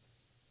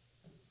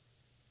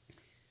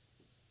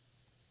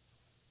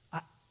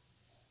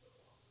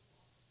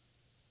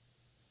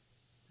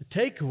 The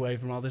takeaway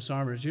from all this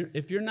armor is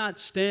if you're not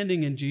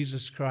standing in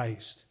Jesus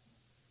Christ,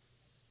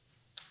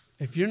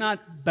 if you're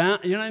not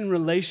bound, you're not in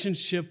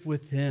relationship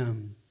with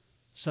him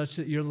such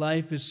that your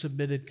life is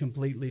submitted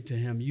completely to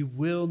him, you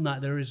will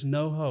not, there is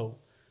no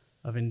hope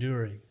of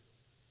enduring.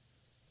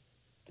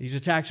 These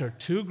attacks are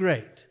too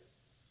great.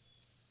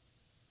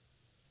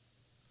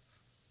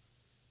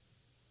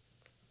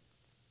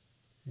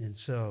 And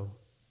so,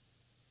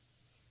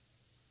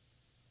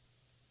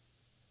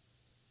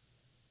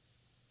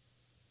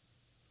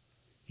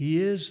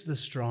 He is the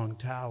strong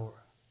tower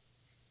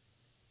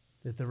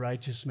that the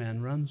righteous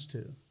man runs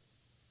to.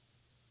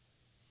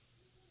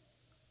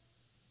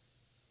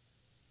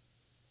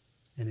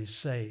 And is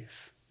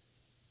safe.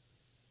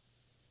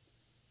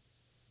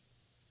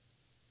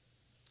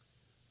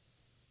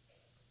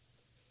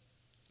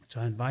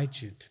 So I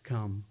invite you to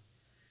come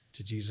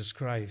to Jesus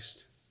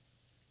Christ.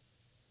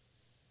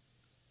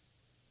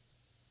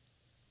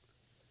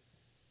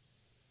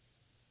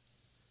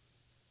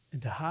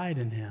 And to hide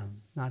in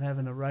Him, not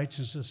having a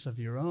righteousness of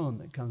your own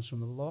that comes from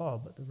the law,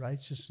 but the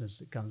righteousness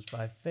that comes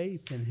by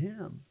faith in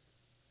Him.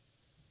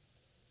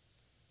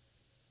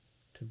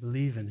 To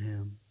believe in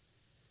Him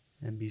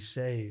and be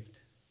saved.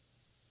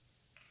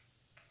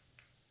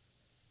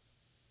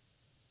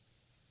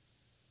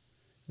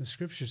 The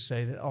Scriptures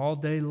say that all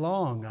day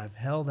long I've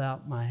held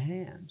out my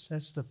hands.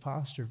 That's the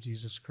posture of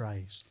Jesus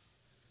Christ.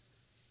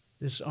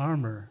 This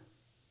armor,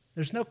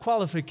 there's no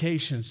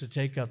qualifications to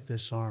take up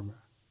this armor.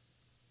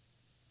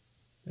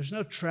 There's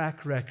no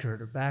track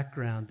record or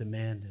background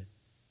demanded.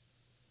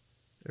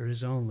 There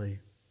is only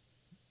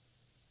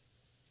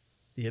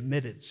the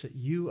admittance that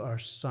you are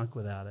sunk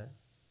without it,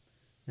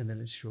 and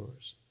then it's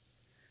yours.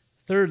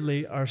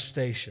 Thirdly, our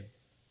station.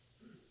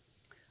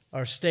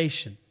 Our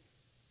station.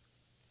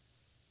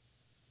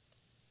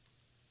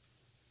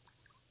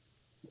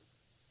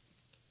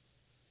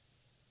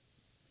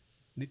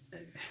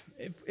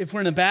 If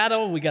we're in a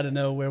battle, we got to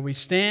know where we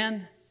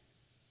stand.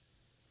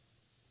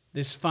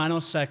 This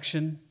final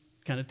section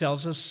kind of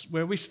tells us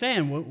where we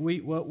stand,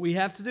 what we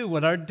have to do,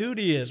 what our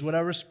duty is, what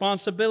our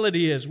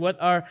responsibility is, what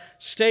our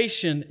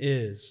station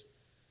is.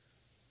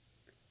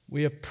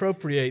 We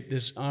appropriate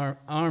this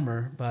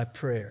armor by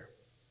prayer.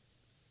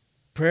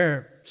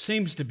 Prayer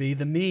seems to be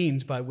the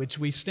means by which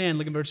we stand.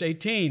 Look at verse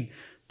 18.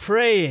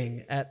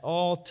 Praying at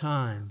all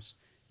times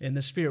in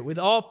the Spirit, with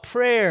all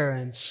prayer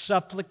and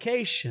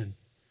supplication.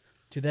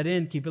 To that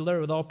end, keep alert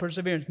with all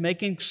perseverance,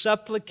 making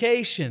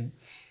supplication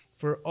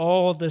for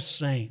all the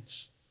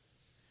saints.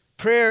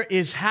 Prayer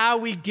is how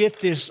we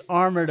get this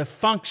armor to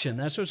function.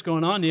 That's what's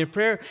going on here.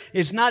 Prayer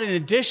is not an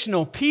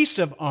additional piece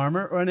of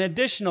armor or an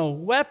additional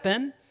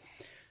weapon.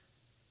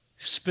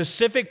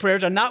 Specific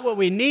prayers are not what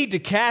we need to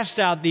cast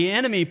out the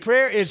enemy.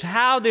 Prayer is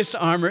how this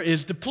armor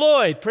is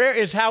deployed. Prayer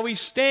is how we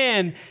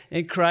stand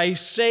in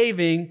Christ's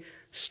saving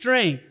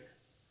strength.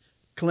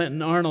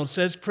 Clinton Arnold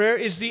says, prayer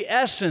is the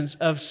essence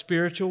of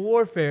spiritual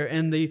warfare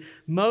and the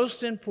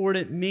most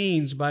important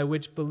means by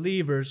which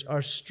believers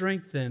are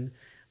strengthened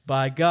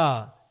by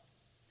God.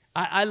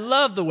 I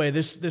love the way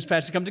this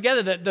passage comes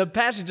together. The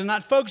passage does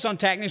not focus on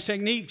tactics,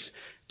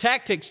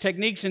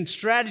 techniques, and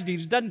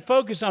strategies. It doesn't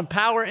focus on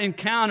power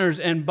encounters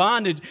and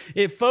bondage.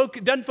 It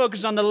doesn't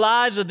focus on the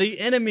lies of the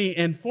enemy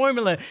and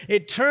formula.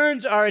 It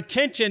turns our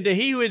attention to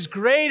He who is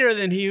greater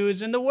than he who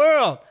is in the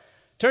world.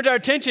 Turns our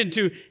attention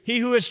to He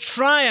who has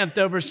triumphed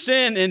over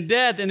sin and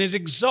death and is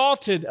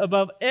exalted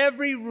above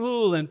every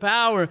rule and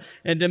power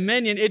and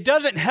dominion. It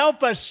doesn't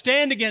help us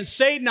stand against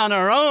Satan on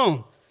our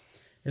own.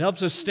 It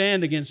helps us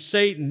stand against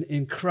Satan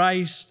in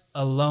Christ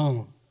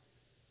alone.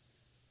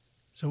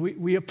 So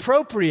we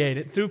appropriate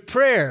it through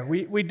prayer.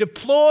 We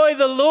deploy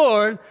the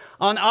Lord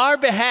on our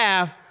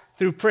behalf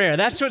through prayer.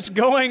 That's what's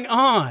going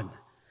on.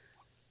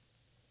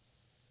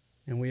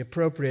 And we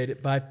appropriate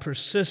it by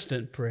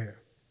persistent prayer.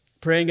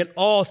 Praying at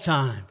all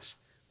times,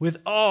 with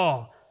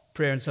all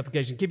prayer and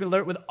supplication. Keep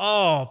alert with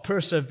all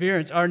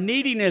perseverance. Our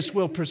neediness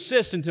will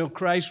persist until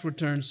Christ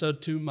returns, so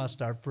too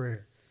must our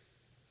prayer.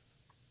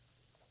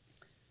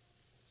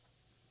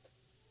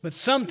 But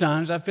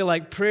sometimes I feel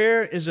like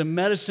prayer is a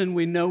medicine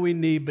we know we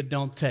need but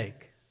don't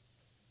take.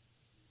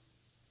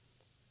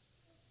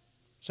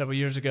 Several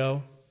years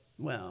ago,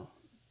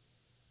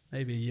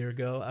 maybe a year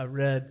ago, I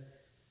read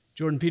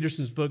Jordan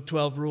Peterson's book,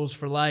 12 Rules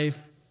for Life.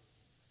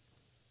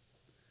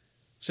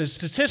 So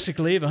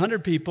statistically, if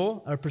 100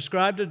 people are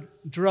prescribed a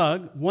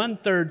drug,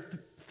 1/3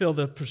 fill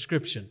the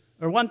prescription,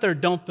 or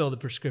 1/3 don't fill the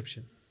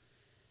prescription.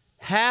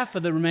 Half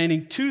of the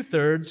remaining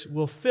 2/3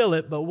 will fill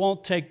it but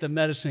won't take the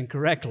medicine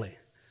correctly.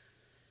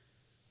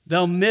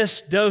 They'll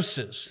miss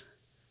doses.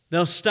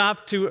 They'll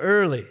stop too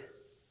early,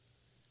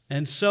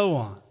 and so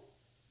on.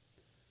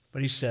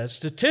 But he says,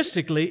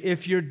 statistically,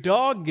 if your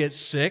dog gets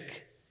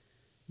sick,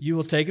 you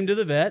will take him to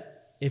the vet.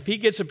 If he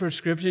gets a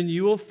prescription,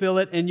 you will fill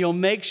it, and you'll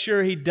make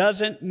sure he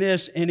doesn't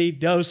miss any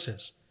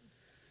doses.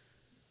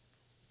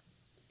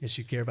 Guess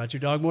you care about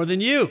your dog more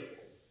than you.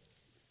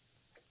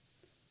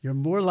 You're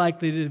more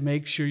likely to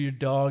make sure your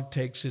dog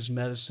takes his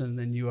medicine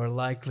than you are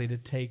likely to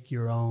take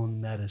your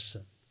own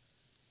medicine.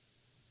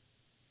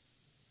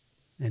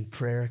 And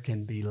prayer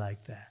can be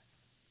like that.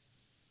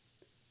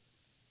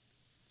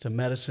 It's a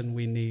medicine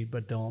we need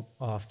but don't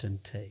often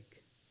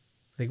take.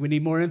 I think we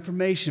need more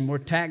information, more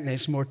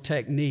tactics, more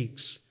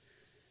techniques.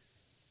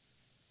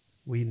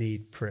 We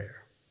need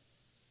prayer.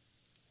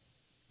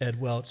 Ed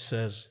Welch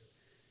says,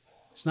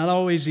 it's not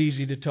always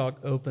easy to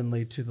talk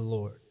openly to the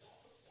Lord.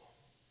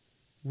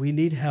 We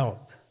need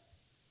help.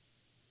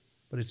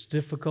 but it's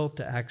difficult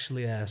to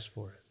actually ask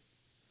for it.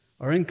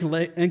 Our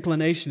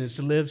inclination is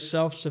to live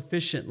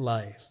self-sufficient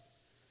life.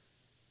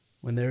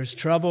 When there's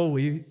trouble,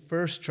 we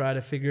first try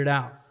to figure it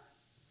out.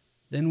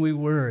 Then we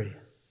worry,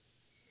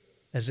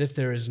 as if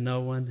there is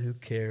no one who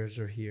cares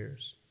or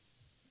hears.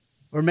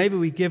 Or maybe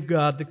we give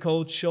God the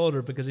cold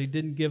shoulder because He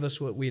didn't give us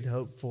what we'd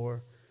hoped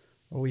for.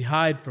 Or we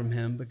hide from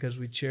Him because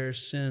we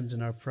cherish sins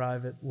in our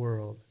private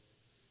world.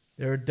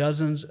 There are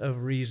dozens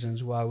of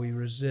reasons why we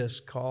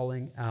resist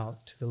calling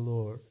out to the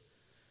Lord.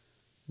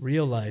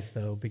 Real life,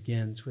 though,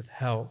 begins with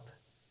help.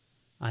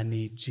 I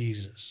need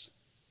Jesus.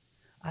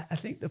 I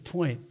think the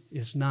point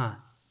is not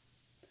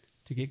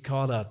to get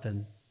caught up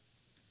in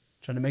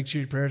trying to make sure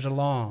your prayers are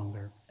long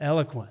or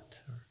eloquent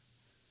or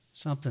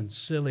something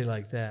silly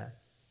like that.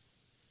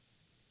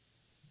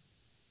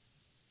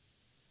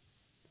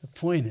 The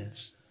point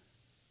is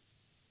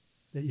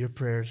that your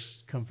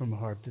prayers come from a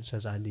heart that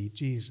says, I need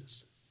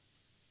Jesus.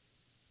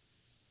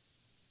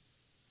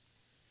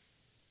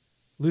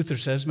 Luther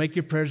says, make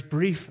your prayers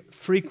brief,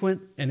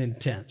 frequent, and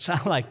intense.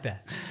 I like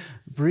that.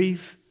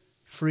 Brief,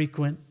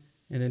 frequent,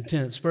 and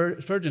intense.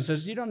 Spurgeon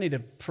says, you don't need to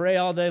pray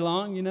all day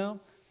long, you know.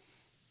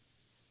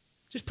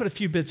 Just put a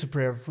few bits of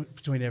prayer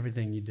between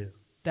everything you do.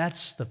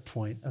 That's the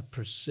point of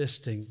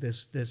persisting.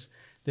 This.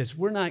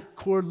 We're not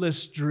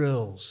cordless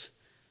drills.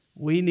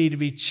 We need to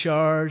be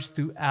charged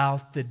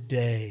throughout the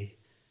day.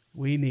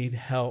 We need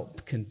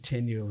help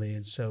continually,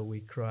 and so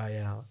we cry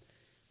out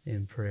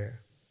in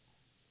prayer.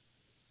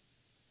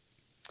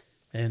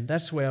 And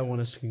that's the way I want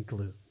us to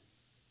conclude.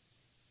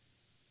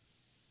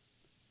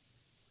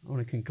 I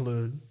want to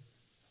conclude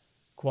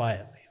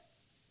quietly.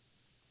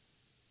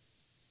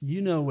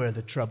 You know where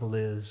the trouble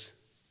is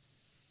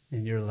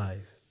in your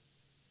life.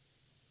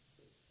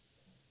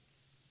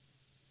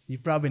 You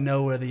probably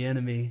know where the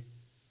enemy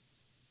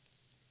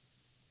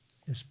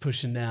is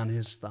pushing down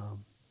his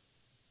thumb.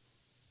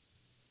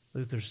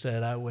 Luther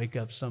said, I wake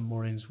up some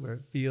mornings where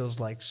it feels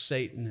like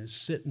Satan is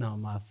sitting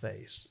on my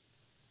face.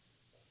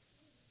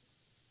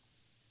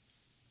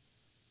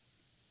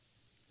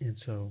 And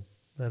so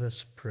let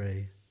us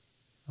pray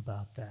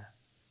about that.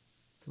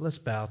 So let's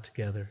bow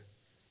together.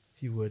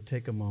 If you would,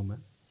 take a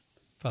moment.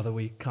 Father,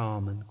 we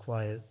calm and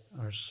quiet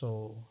our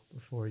soul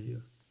before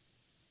you.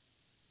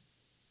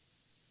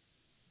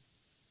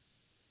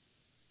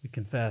 We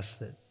confess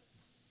that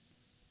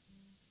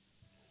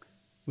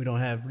we don't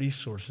have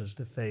resources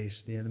to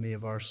face the enemy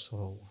of our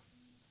soul.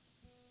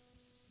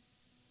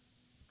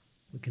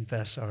 We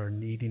confess our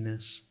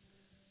neediness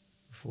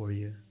before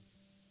you.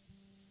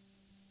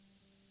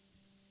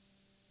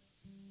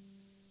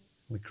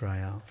 We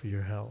cry out for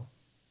your help.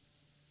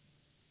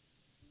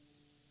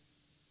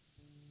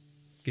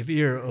 Give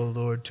ear, O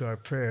Lord, to our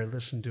prayer.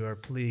 Listen to our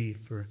plea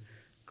for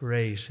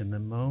grace. In the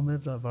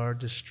moment of our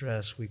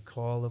distress, we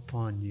call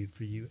upon you,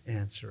 for you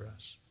answer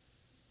us.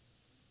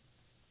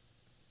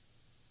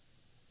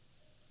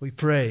 We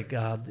pray,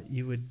 God, that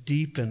you would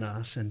deepen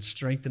us and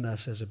strengthen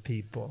us as a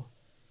people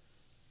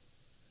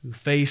who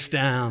face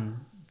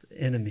down the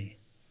enemy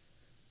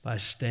by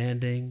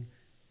standing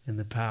in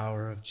the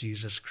power of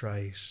Jesus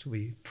Christ.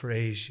 We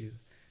praise you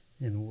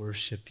and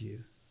worship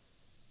you.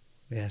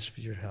 We ask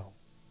for your help.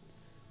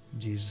 In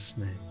Jesus'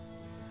 name,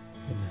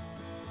 amen.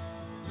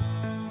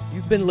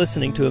 You've been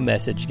listening to a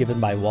message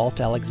given by Walt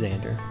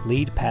Alexander,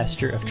 lead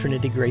pastor of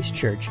Trinity Grace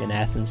Church in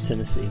Athens,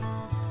 Tennessee.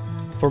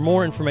 For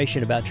more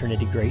information about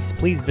Trinity Grace,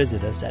 please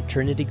visit us at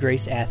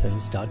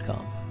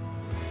trinitygraceathens.com.